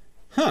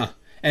 Huh.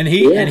 And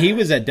he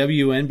was at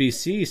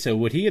WNBC, so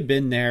would he have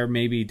been there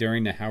maybe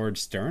during the Howard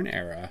Stern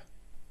era?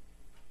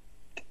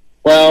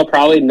 Well,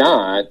 probably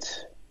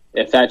not.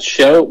 If that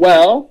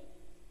show,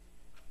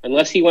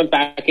 unless he went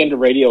back into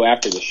radio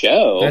after the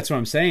show. That's what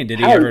I'm saying. Did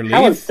he ever leave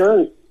Howard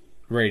Stern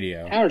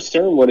radio? Howard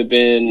Stern would have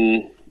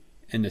been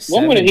in the 70s.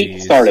 When would he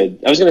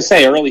started? I was going to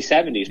say early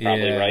 70s,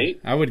 probably, right?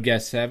 I would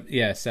guess,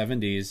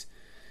 70s.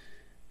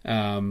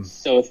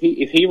 So if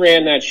he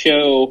ran that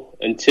show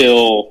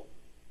until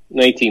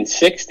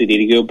 1960, did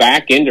he go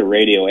back into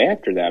radio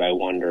after that? I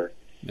wonder.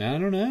 I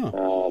don't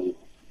know.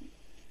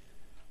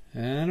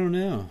 I don't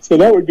know. So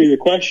that would be the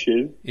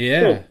question.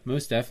 Yeah,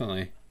 most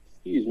definitely.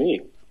 Excuse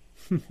me.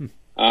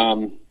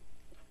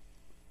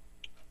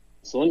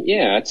 So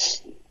yeah,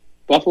 it's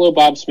Buffalo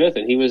Bob Smith,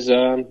 and he was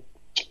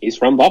he's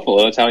from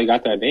Buffalo. That's how he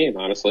got that name,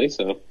 honestly.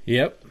 So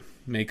yep,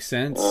 makes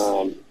sense.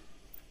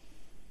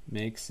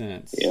 Makes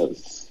sense.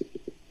 Yes.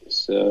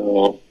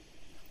 So,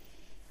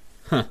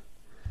 huh.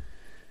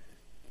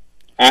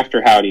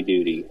 After Howdy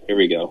Doody, here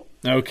we go.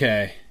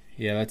 Okay,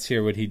 yeah, let's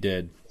hear what he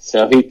did.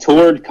 So he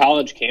toured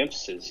college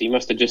campuses. He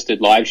must have just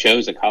did live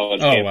shows at college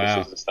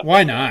campuses and stuff.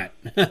 Why not?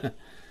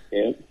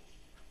 Yeah.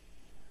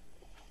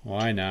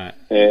 Why not?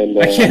 And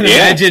I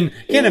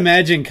can't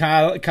imagine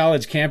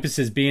college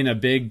campuses being a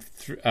big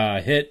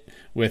hit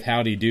with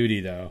Howdy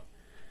Doody, though.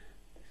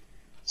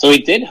 So he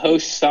did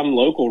host some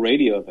local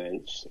radio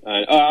events.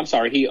 I'm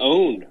sorry, he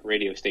owned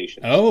radio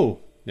stations. Oh,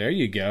 there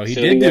you go. He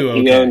okay.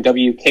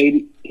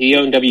 He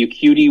owned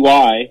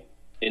WQDY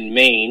in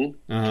Maine,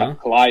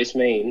 Calais,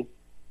 Maine.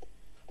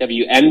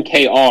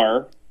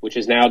 WMKR, which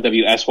is now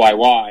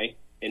WSYY,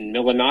 in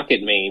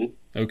Millinocket, Maine.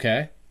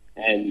 Okay.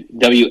 And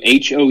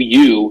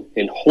WHOU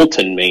in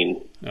Holton,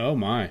 Maine. Oh,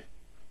 my.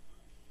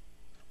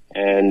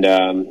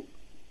 And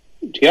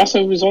he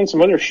also was on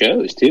some other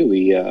shows, too.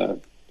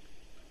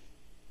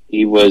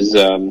 He was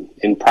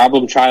in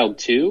Problem Child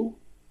 2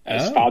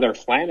 as Father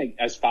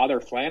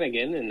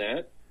Flanagan in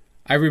that.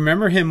 I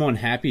remember him on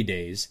Happy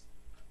Days.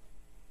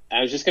 I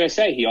was just going to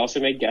say, he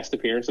also made guest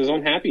appearances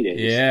on Happy Days.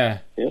 Yeah.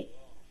 Yep.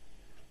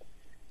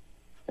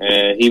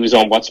 He was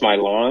on What's My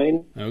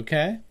Line?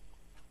 Okay.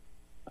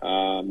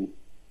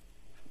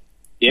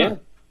 Yeah. Huh.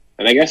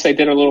 And I guess they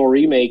did a little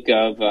remake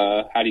of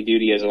Howdy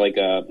Doody as I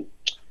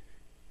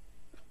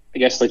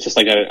guess it's just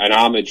like an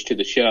homage to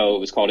the show. It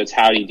was called It's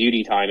Howdy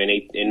Doody Time in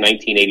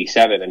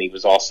 1987, and he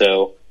was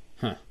also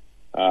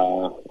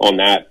on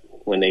that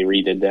when they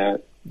redid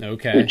that.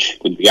 Okay. Which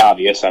would be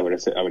obvious, I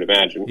would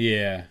imagine.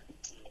 Yeah.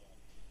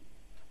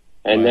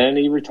 And then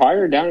he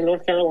retired down in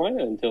North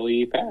Carolina until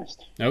he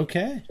passed.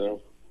 Okay.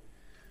 So.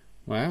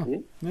 Wow.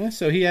 Mm-hmm. Yeah,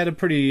 so he had a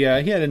he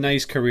had a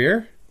nice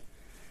career,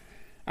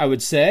 I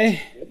would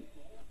say.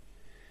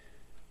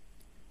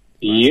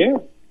 Yeah.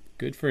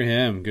 Good for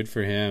him. Good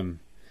for him.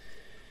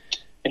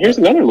 And here's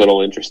another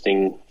little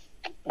interesting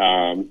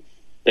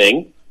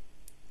thing.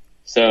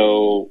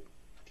 So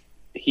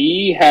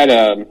he had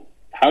a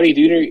Howdy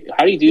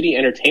Doody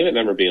entertainment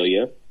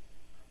memorabilia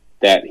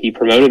that he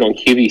promoted on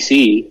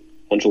QVC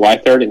on July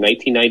 3rd in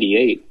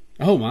 1998.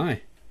 Oh, my.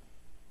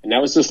 And that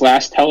was his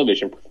last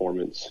television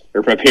performance,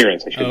 or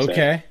appearance, I should say.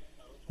 Okay.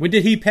 When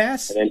did he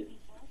pass? And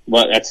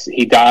then,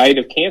 he died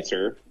of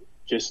cancer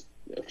just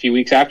a few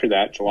weeks after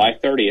that, July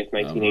 30th,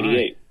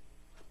 1988.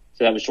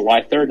 So that was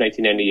July 3rd,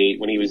 1998,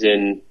 when he was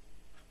on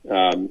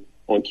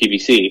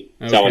QVC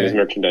selling his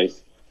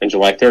merchandise. And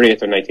July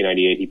 30th of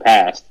 1998, he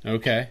passed.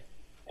 Okay.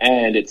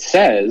 And it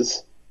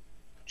says,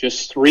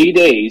 just 3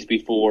 days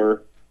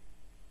before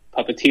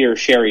puppeteer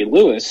Sherry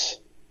Lewis,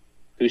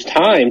 whose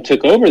time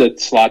took over the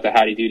slot that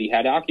Howdy Doody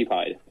had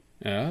occupied.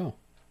 Oh.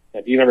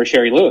 Do you remember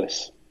Sherry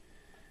Lewis?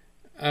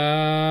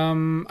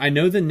 I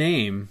know the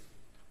name.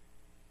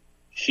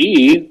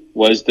 She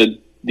was the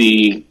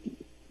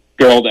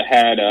girl that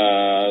had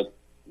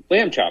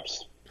lamb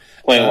chops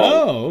playing along.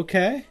 Oh,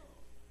 okay.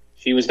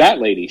 She was that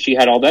lady. She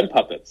had all them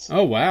puppets.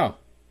 Oh, wow.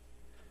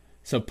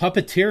 So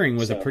puppeteering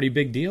was a pretty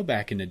big deal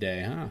back in the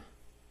day, huh?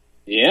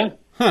 Yeah.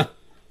 Huh.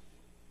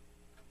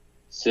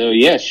 So,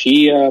 yeah,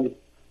 she... and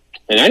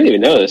I didn't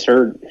even know this.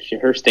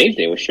 Her stage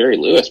name was Sherry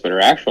Lewis, but her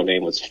actual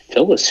name was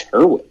Phyllis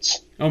Hurwitz.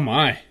 Oh,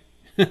 my.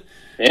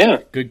 Yeah.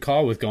 Good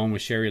call with going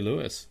with Sherry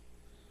Lewis.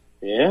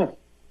 Yeah.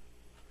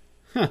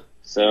 Huh.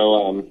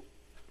 So,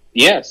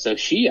 so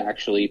she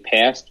actually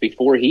passed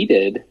before he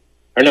did.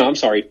 Or no, I'm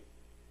sorry,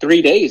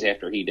 3 days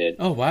after he did.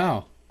 Oh,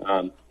 wow.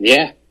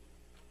 Yeah.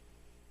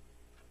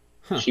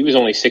 Huh. She was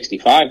only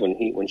 65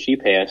 when she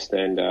passed,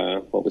 and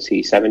what was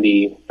he,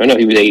 70? Oh, no,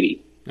 he was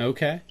 80.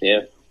 Okay.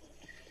 Yeah.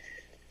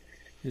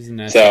 Isn't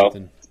that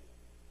something?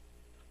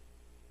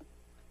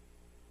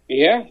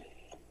 Yeah.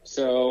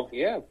 So,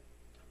 yeah.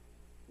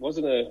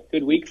 Wasn't a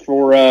good week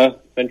for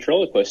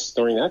ventriloquists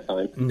during that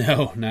time.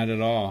 No, not at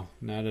all.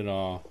 Not at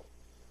all.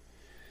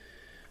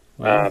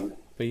 Well,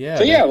 but yeah.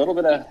 So, yeah, a little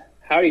bit of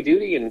Howdy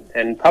Doody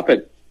and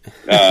puppet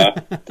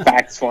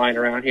facts flying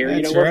around here.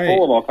 That's we're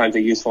full of all kinds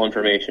of useful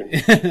information.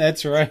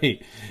 That's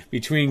right.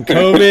 Between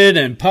COVID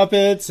and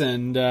puppets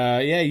and,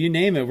 you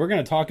name it, we're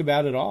going to talk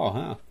about it all,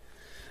 huh?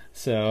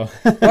 So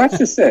well, that's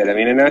just it. I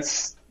mean, and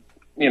that's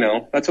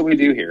that's what we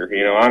do here.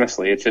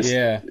 Honestly, it's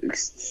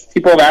just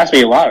people have asked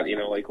me a lot.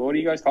 Like, what do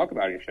you guys talk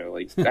about in your show?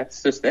 Like,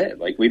 that's just it.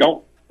 Like, we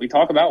talk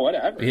about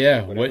whatever.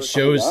 Yeah, whatever what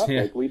shows? Up,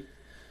 yeah. Like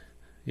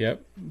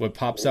what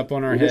pops up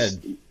on our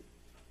head.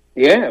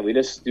 We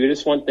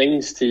just want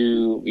things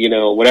to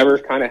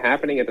whatever's kind of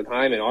happening at the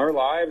time in our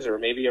lives, or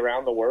maybe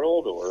around the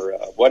world, or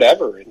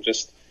whatever, and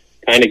just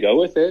kind of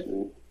go with it,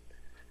 and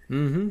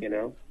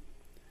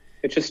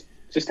It's just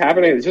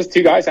happening. It's just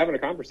two guys having a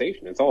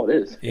conversation. That's all it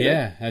is.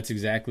 Yeah, that's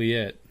exactly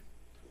it.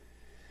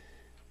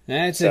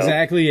 That's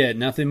exactly it.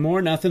 Nothing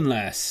more, nothing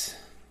less.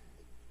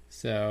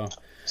 So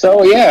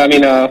yeah, I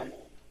mean,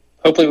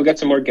 hopefully we'll get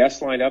some more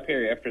guests lined up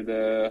here after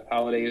the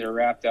holidays are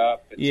wrapped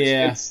up.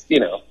 It's,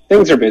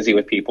 things are busy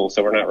with people,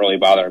 so we're not really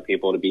bothering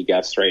people to be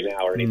guests right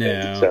now or anything.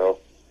 No. So,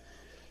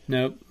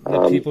 nope.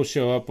 People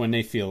show up when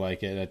they feel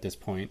like it at this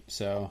point.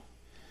 So,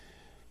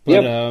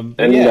 but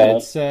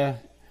it's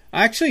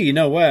actually, you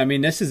know what? I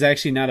mean, this is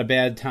actually not a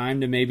bad time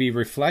to maybe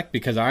reflect,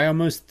 because I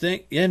almost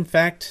think, in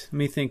fact, let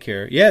me think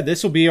here. Yeah,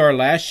 this will be our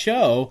last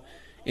show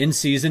in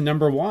season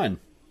number 1.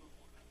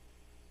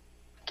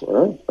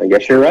 Well, I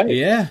guess you're right.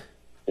 Yeah.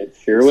 It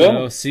sure will.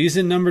 So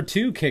season number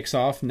 2 kicks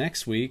off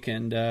next week,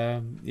 and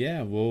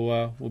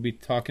we'll be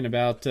talking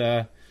about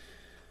what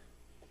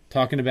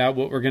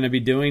we're going to be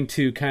doing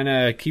to kind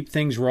of keep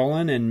things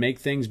rolling and make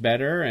things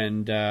better,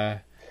 and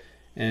I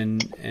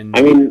mean,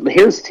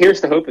 here's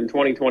the hope. In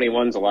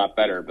 2021's a lot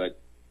better, but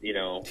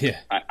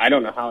I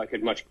don't know how it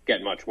could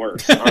get much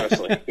worse,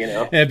 honestly.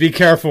 Yeah, be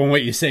careful in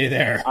what you say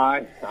there.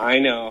 I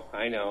know.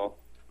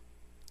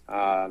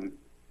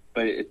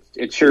 But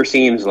it sure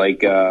seems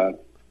like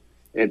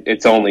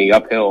it's only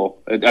uphill.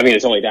 I mean,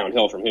 it's only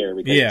downhill from here,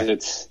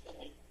 because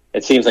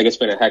it seems like it's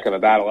been a heck of a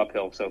battle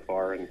uphill so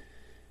far. And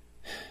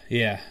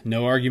yeah,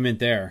 no argument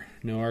there.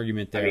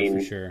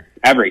 For sure.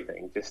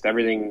 Everything,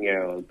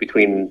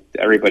 between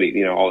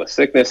everybody, all the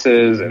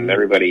sicknesses and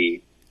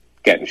everybody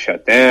getting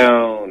shut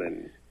down,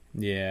 and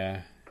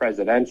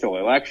presidential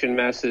election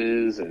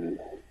messes, and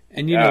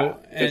I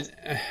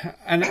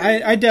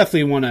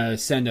definitely want to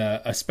send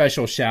a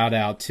special shout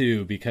out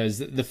too, because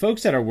the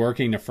folks that are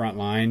working the front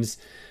lines,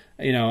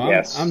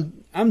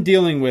 I'm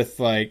dealing with,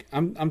 like,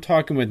 I'm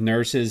talking with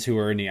nurses who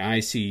are in the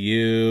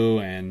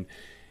ICU,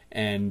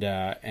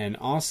 and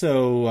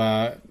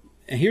also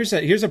here's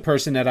a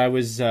person that I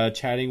was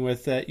chatting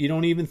with that you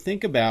don't even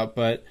think about,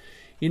 but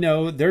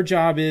their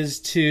job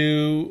is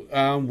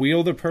to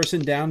wheel the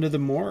person down to the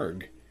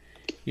morgue.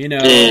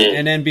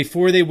 And then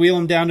before they wheel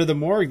them down to the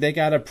morgue, they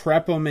got to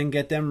prep them and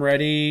get them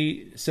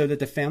ready so that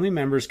the family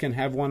members can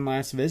have one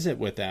last visit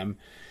with them.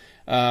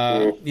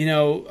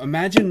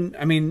 Imagine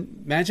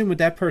what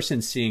that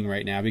person's seeing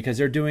right now, because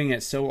they're doing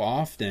it so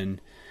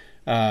often.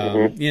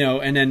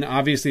 And then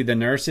obviously the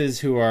nurses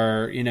who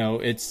are,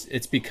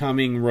 it's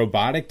becoming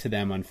robotic to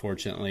them,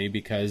 unfortunately,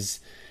 because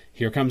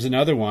here comes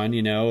another one,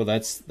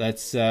 let's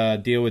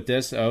deal with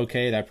this.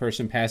 Okay, that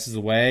person passes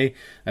away.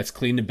 Let's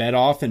clean the bed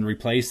off and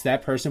replace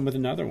that person with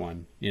another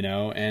one,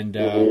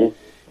 and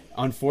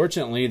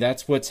unfortunately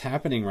that's what's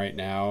happening right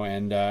now.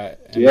 And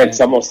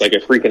it's almost like a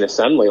freaking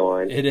assembly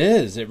line. It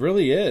is. It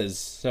really is.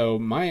 So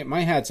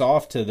my hat's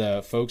off to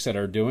the folks that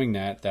are doing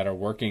that are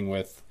working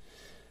with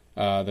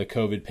the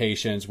COVID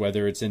patients,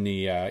 whether it's in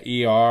the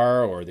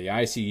ER or the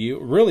ICU,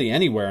 really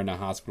anywhere in the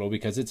hospital,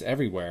 because it's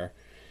everywhere.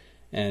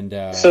 And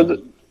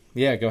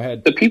yeah, go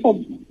ahead. The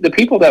people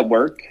that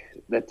work,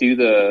 that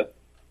do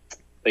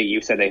like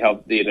you said, they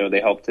help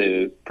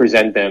to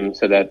present them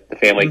so that the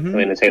family can come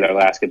in and say their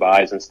last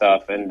goodbyes and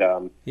stuff, and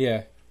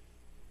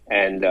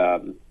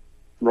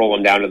roll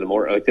them down to the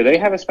morgue. Like, do they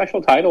have a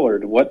special title, or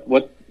what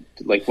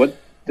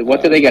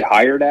do they get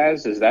hired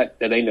as? Do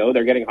they know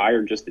they're getting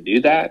hired just to do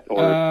that,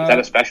 or is that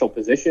a special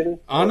position?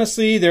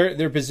 Honestly,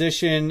 their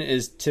position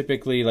is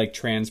typically like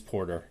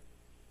transporter.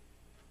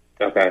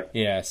 Okay.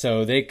 Yeah,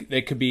 so they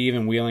could be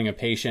even wheeling a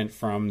patient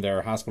from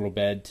their hospital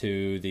bed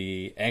to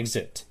the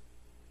exit.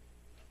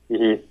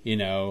 So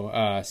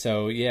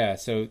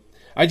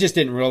I just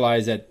didn't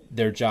realize that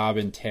their job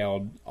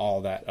entailed all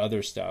that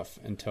other stuff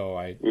until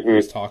I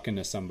was talking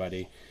to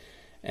somebody,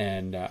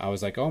 and I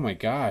was like, oh my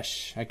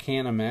gosh, I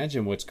can't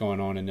imagine what's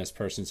going on in this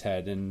person's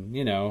head. And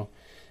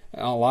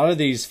a lot of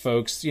these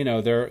folks,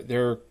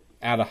 they're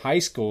out of high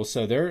school,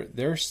 so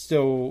they're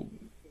still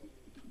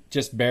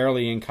just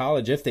barely in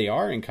college, if they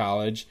are in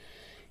college,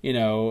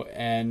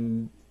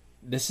 and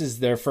this is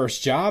their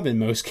first job in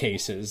most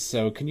cases.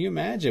 So can you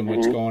imagine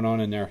what's going on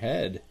in their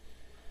head?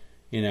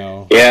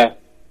 Yeah.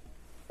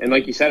 And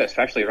like you said,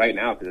 especially right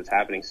now, because it's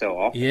happening so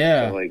often.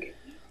 Yeah. So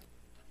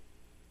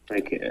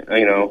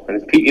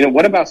and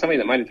what about somebody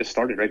that might have just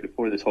started right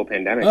before this whole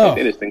pandemic? Oh. Like,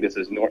 they just think this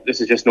is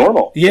just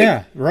normal.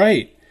 Yeah,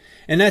 right.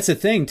 And that's the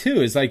thing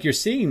too, is like you're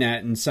seeing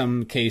that in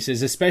some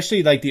cases,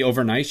 especially like the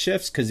overnight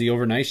shifts, because the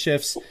overnight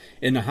shifts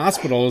in the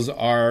hospitals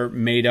are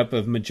made up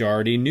of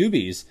majority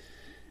newbies.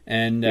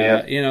 And,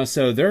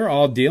 so they're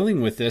all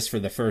dealing with this for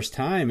the first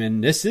time,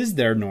 and this is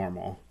their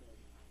normal.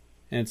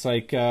 And it's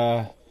like,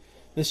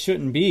 this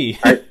shouldn't be.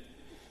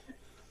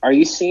 Are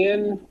you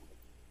seeing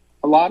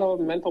a lot of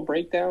mental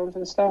breakdowns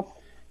and stuff?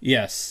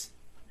 Yes.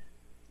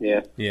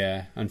 Yeah.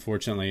 Yeah.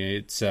 Unfortunately,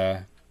 it's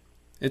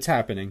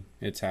happening.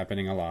 It's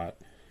happening a lot.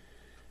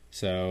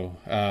 So,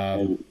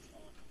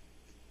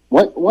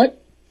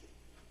 what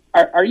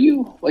are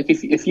you like?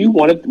 If you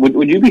wanted,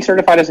 would you be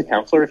certified as a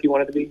counselor if you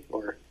wanted to be?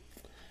 Or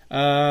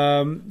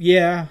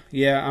yeah,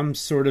 I'm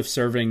sort of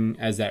serving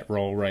as that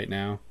role right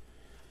now.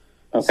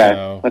 Okay,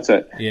 so, that's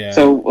it. Yeah,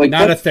 so like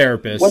not a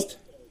therapist.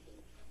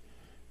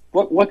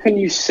 what can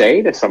you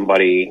say to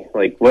somebody?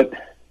 Like what?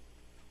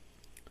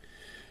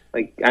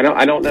 Like I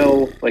don't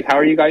know. Like how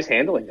are you guys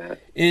handling that?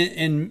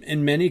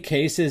 In many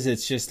cases,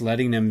 it's just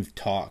letting them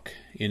talk.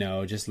 You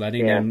know, just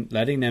letting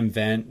them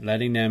vent,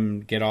 letting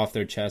them get off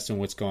their chest and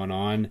what's going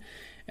on,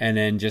 and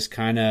then just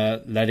kind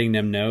of letting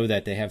them know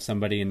that they have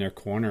somebody in their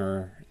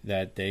corner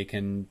that they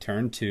can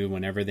turn to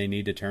whenever they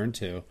need to turn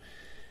to.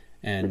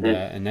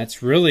 And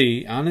that's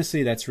really,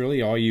 honestly, that's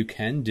really all you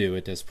can do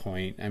at this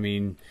point. I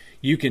mean,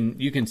 you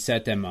can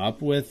set them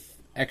up with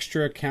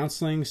extra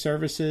counseling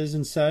services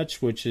and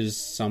such, which is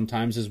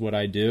sometimes is what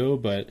I do,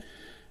 but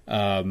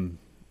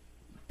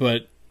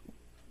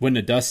when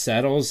the dust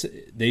settles,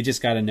 they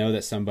just got to know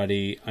that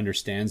somebody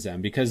understands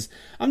them, because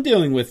I'm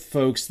dealing with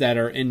folks that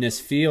are in this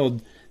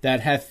field that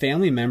have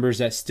family members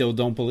that still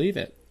don't believe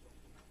it.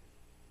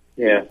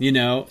 Yeah. You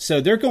know, so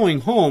they're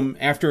going home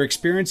after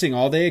experiencing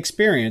all they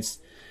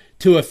experienced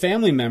to a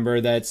family member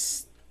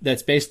that's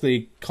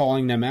basically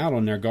calling them out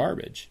on their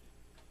garbage.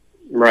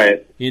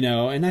 Right. You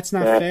know, and that's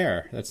not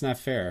fair. That's not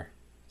fair.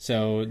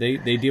 So they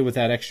deal with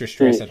that extra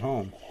stress at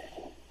home.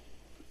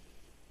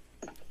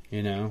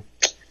 You know?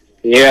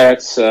 Yeah,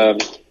 that's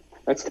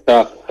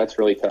tough. That's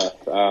really tough.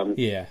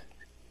 Yeah.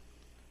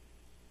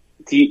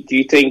 Do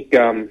you think,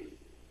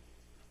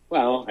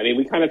 well, I mean,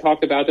 we kind of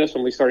talked about this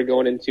when we started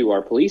going into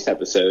our police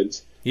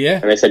episodes. Yeah.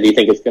 And I said, do you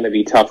think it's going to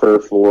be tougher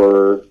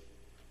for,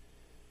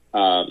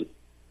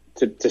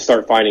 to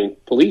start finding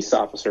police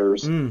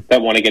officers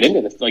that want to get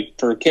into this, like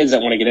for kids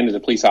that want to get into the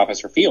police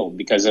officer field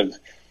because of,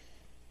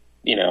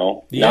 you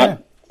know,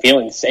 not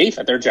feeling safe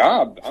at their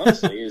job,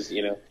 honestly, is,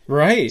 you know.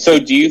 Right. So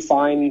do you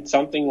find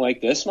something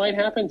like this might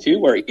happen too,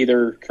 where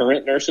either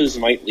current nurses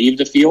might leave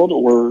the field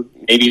or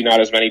maybe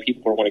not as many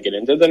people want to get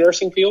into the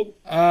nursing field?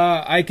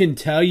 I can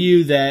tell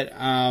you that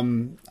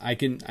I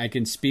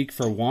can speak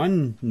for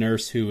one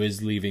nurse who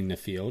is leaving the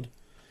field.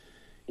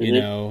 You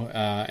know,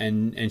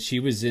 and she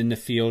was in the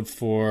field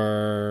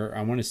for,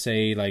 I want to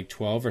say like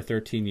 12 or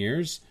 13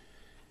 years.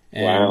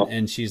 And, wow.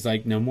 And she's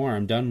like, no more,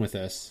 I'm done with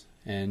this.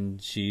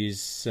 And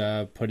she's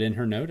put in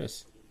her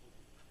notice.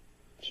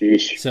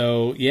 Sheesh.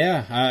 So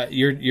yeah,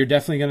 you're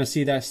definitely going to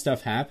see that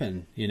stuff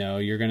happen. You know,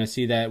 you're going to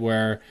see that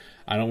where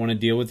I don't want to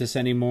deal with this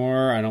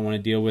anymore. I don't want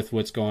to deal with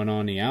what's going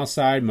on the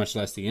outside, much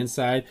less the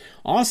inside.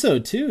 Also,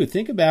 too,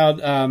 think about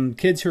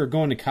kids who are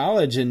going to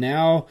college and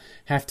now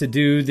have to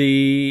do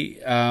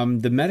the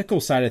medical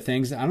side of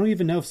things. I don't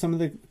even know if some of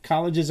the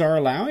colleges are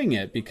allowing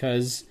it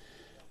because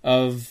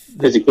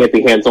it can't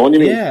be hands-on. You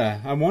mean?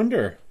 Yeah, I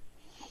wonder.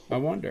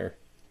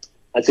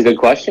 That's a good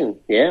question.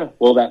 Yeah.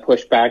 Will that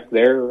push back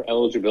their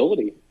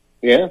eligibility?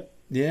 Yeah.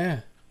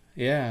 Yeah.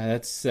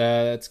 That's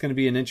going to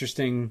be an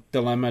interesting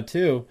dilemma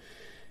too.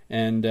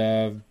 And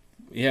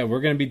we're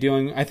going to be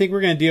dealing. I think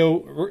we're going to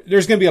deal.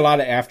 There's going to be a lot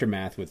of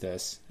aftermath with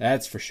this.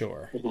 That's for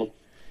sure.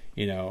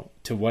 You know,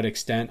 to what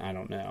extent I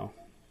don't know,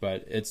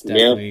 but it's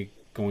definitely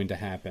going to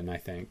happen. I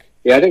think.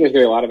 Yeah, I think there's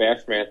going to be a lot of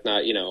aftermath.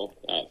 Not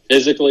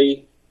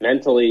physically,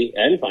 mentally,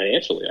 and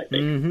financially. I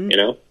think. You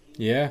know.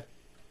 Yeah.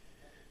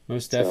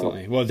 Most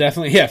definitely. Well,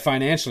 definitely, yeah,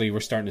 financially, we're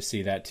starting to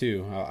see that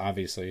too,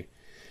 obviously.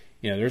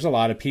 You know, there's a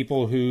lot of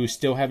people who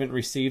still haven't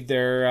received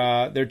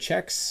their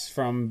checks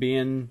from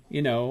being,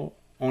 you know,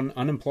 on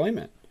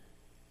unemployment.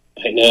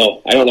 I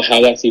know. I don't know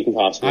how that's even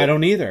possible. I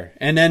don't either.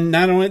 And then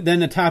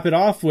to top it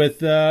off with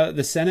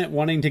the Senate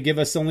wanting to give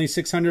us only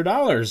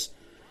 $600.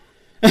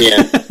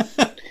 Yeah.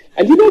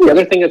 And you know the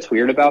other thing that's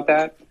weird about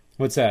that?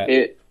 What's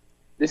that?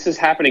 This is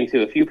happening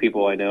to a few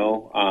people I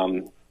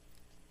know.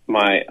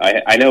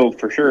 I know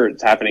for sure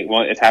it's happening.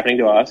 Well, it's happening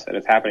to us, and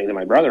it's happening to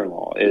my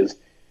brother-in-law. Is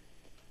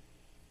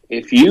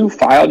if you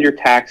filed your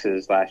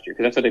taxes last year,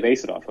 because that's what they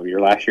base it off of,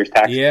 your last year's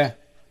taxes. Yeah.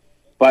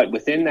 But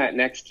within that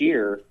next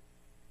year,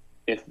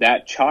 if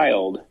that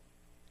child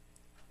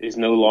is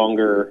no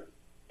longer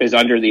is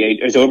over the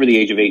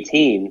age of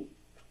 18,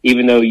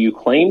 even though you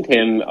claimed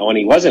him when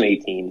he wasn't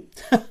 18,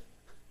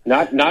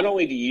 not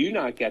only do you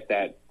not get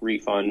that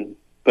refund,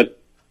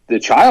 but the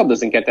child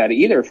doesn't get that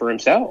either for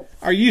himself.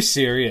 Are you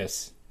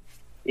serious?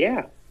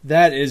 Yeah.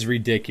 That is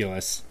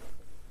ridiculous.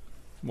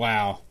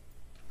 Wow.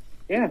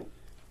 Yeah.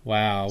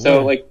 Wow.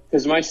 So,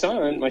 because my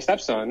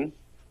stepson,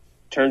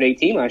 turned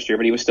 18 last year,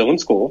 but he was still in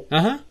school.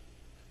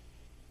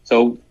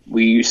 So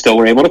we still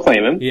were able to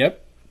claim him.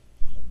 Yep.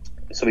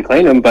 So we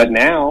claimed him, but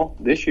now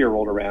this year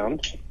rolled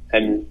around,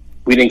 and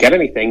we didn't get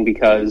anything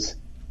because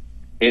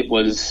it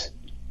was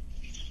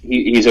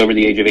he's over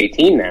the age of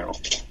 18 now.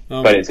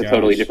 But it's a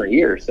totally different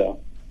year. So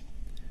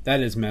that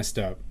is messed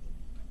up.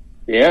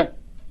 Yeah.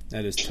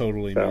 That is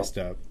totally messed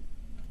up.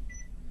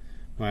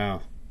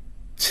 Wow.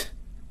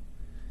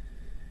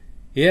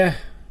 Yeah.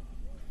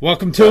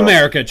 Welcome to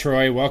America,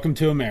 Troy. Welcome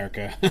to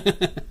America.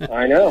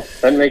 I know.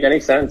 Doesn't make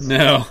any sense.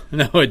 No,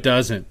 it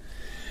doesn't.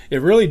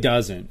 It really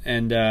doesn't.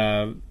 And,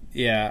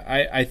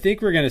 I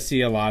think we're going to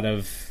see a lot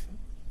of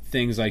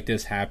things like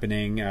this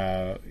happening,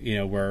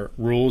 where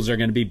rules are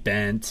going to be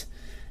bent.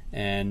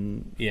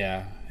 And,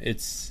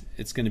 it's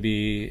going to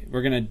be...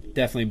 We're going to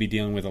definitely be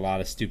dealing with a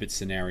lot of stupid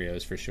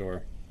scenarios for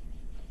sure.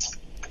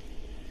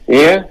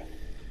 Yeah.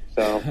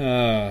 So.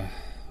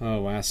 Oh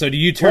So do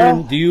you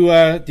turn? Do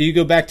you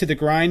go back to the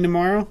grind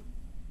tomorrow?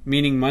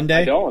 Meaning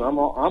Monday? I don't. I'm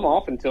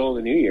off until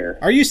the new year.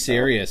 Are you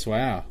serious?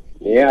 Wow.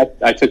 Yeah,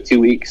 I took 2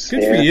 weeks.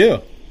 Good for you.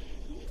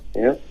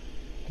 Yeah.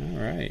 All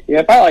right. Yeah,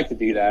 if I like to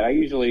do that, I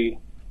usually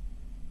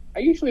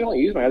don't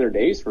use my other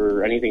days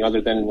for anything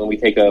other than when we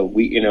take a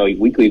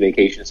weekly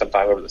vacation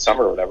sometime over the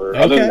summer or whatever. Okay.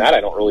 Other than that,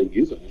 I don't really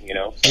use them.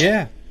 So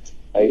Yeah.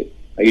 I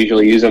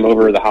usually use them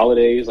over the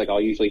holidays. Like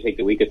I'll usually take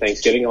the week of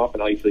Thanksgiving off,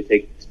 and I'll usually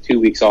take 2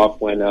 weeks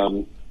off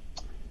when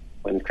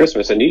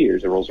Christmas and New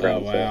Year's rolls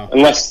around. Oh, wow. So,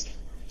 unless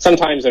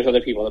sometimes there's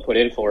other people that put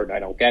in for it and I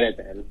don't get it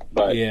then.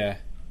 But yeah.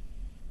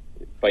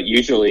 But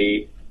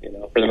usually,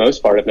 for the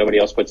most part, if nobody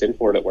else puts in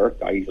for it at work,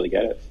 I usually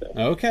get it. So.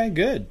 Okay,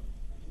 good.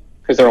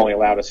 Because they're only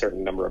allowed a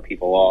certain number of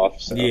people off.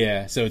 So.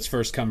 Yeah, so it's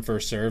first come,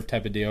 first served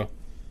type of deal.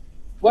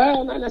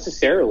 Well, not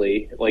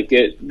necessarily. Like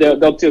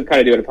they'll do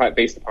it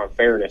based upon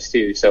fairness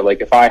too. So,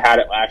 like if I had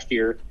it last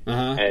year,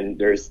 and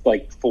there's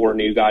like 4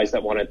 new guys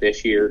that won it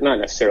this year, not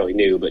necessarily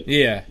new, but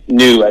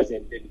new as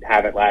in didn't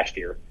have it last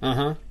year.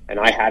 And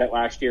I had it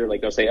last year.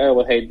 Like they'll say, oh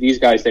well, hey, these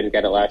guys didn't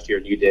get it last year,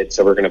 and you did,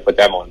 so we're going to put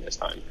them on this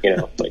time.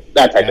 Like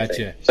that type of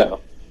thing. So,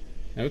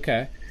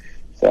 okay.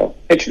 So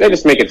they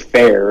just make it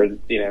fair,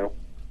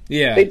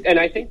 Yeah. And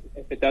I think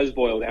if it does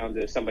boil down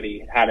to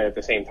somebody had it at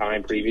the same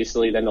time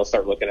previously, then they'll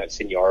start looking at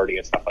seniority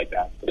and stuff like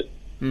that. But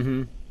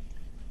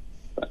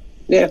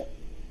yeah.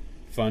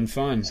 Fun.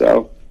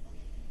 So,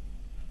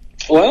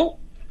 well,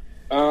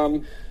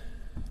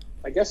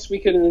 I guess we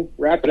can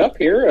wrap it up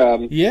here.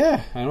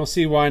 Yeah, I don't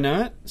see why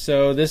not.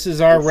 So this is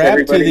our wrap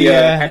to the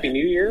Happy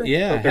New Year.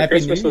 Yeah, Happy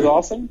Christmas was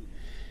awesome.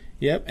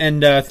 Yep,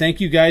 and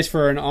thank you guys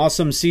for an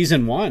awesome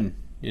season 1.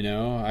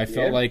 I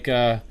felt like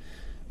I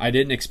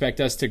didn't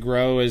expect us to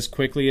grow as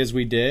quickly as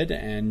we did,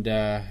 and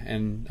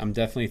I'm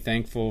definitely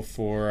thankful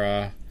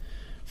for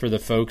the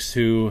folks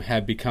who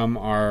have become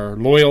our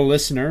loyal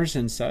listeners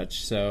and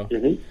such. So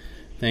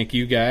thank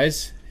you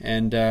guys,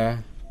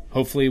 and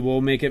hopefully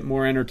we'll make it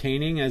more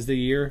entertaining as the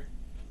year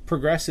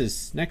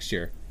progresses next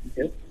year.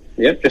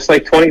 Yep. Just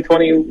like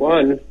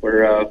 2021,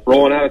 we're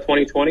rolling out of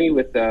 2020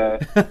 with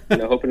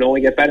hoping to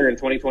only get better in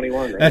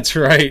 2021. Right?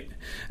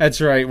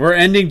 That's right. We're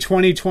ending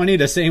 2020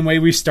 the same way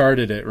we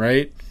started it,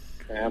 right?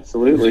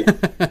 Absolutely.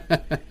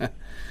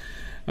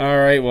 All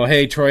right. Well,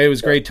 hey, Troy, it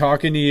was great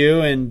talking to you,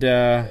 and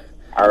all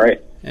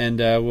right. And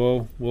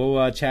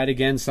we'll chat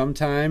again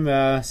sometime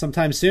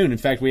soon. In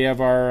fact, we have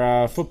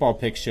our football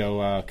pick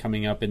show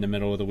coming up in the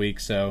middle of the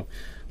week, so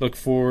look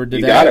forward to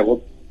that. You got it.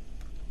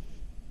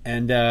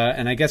 And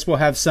I guess we'll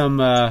have some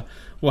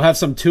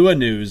Tua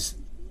news.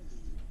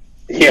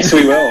 Yes,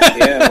 we will.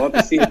 Yeah, we'll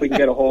have to see if we can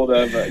get a hold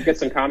of get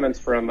some comments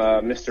from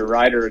Mr.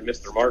 Ryder and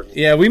Mr. Martin.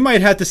 Yeah, we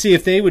might have to see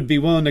if they would be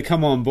willing to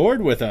come on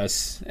board with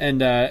us and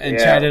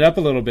chat it up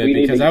a little bit,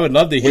 because I would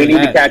love to hear that. We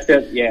need to catch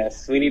up.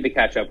 Yes, we need to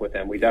catch up with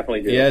them. We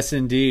definitely do. Yes,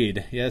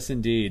 indeed.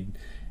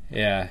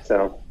 Yeah.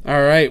 So.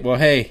 All right. Well,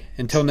 hey,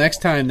 until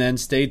next time, then,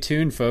 stay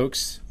tuned,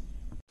 folks.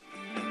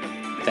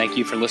 Thank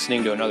you for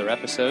listening to another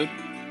episode.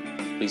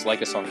 Please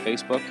like us on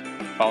Facebook,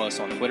 follow us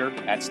on Twitter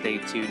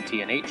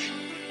 @StayTunedTNH,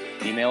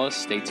 email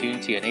us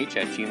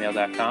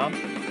staytunedtnh@gmail.com,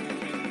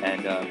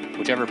 and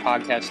whichever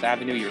podcast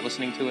avenue you're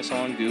listening to us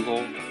on,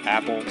 Google,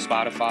 Apple,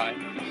 Spotify,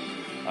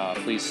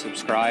 please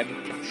subscribe,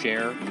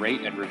 share, rate,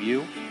 and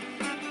review.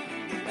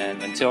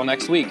 And until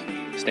next week,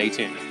 stay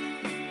tuned.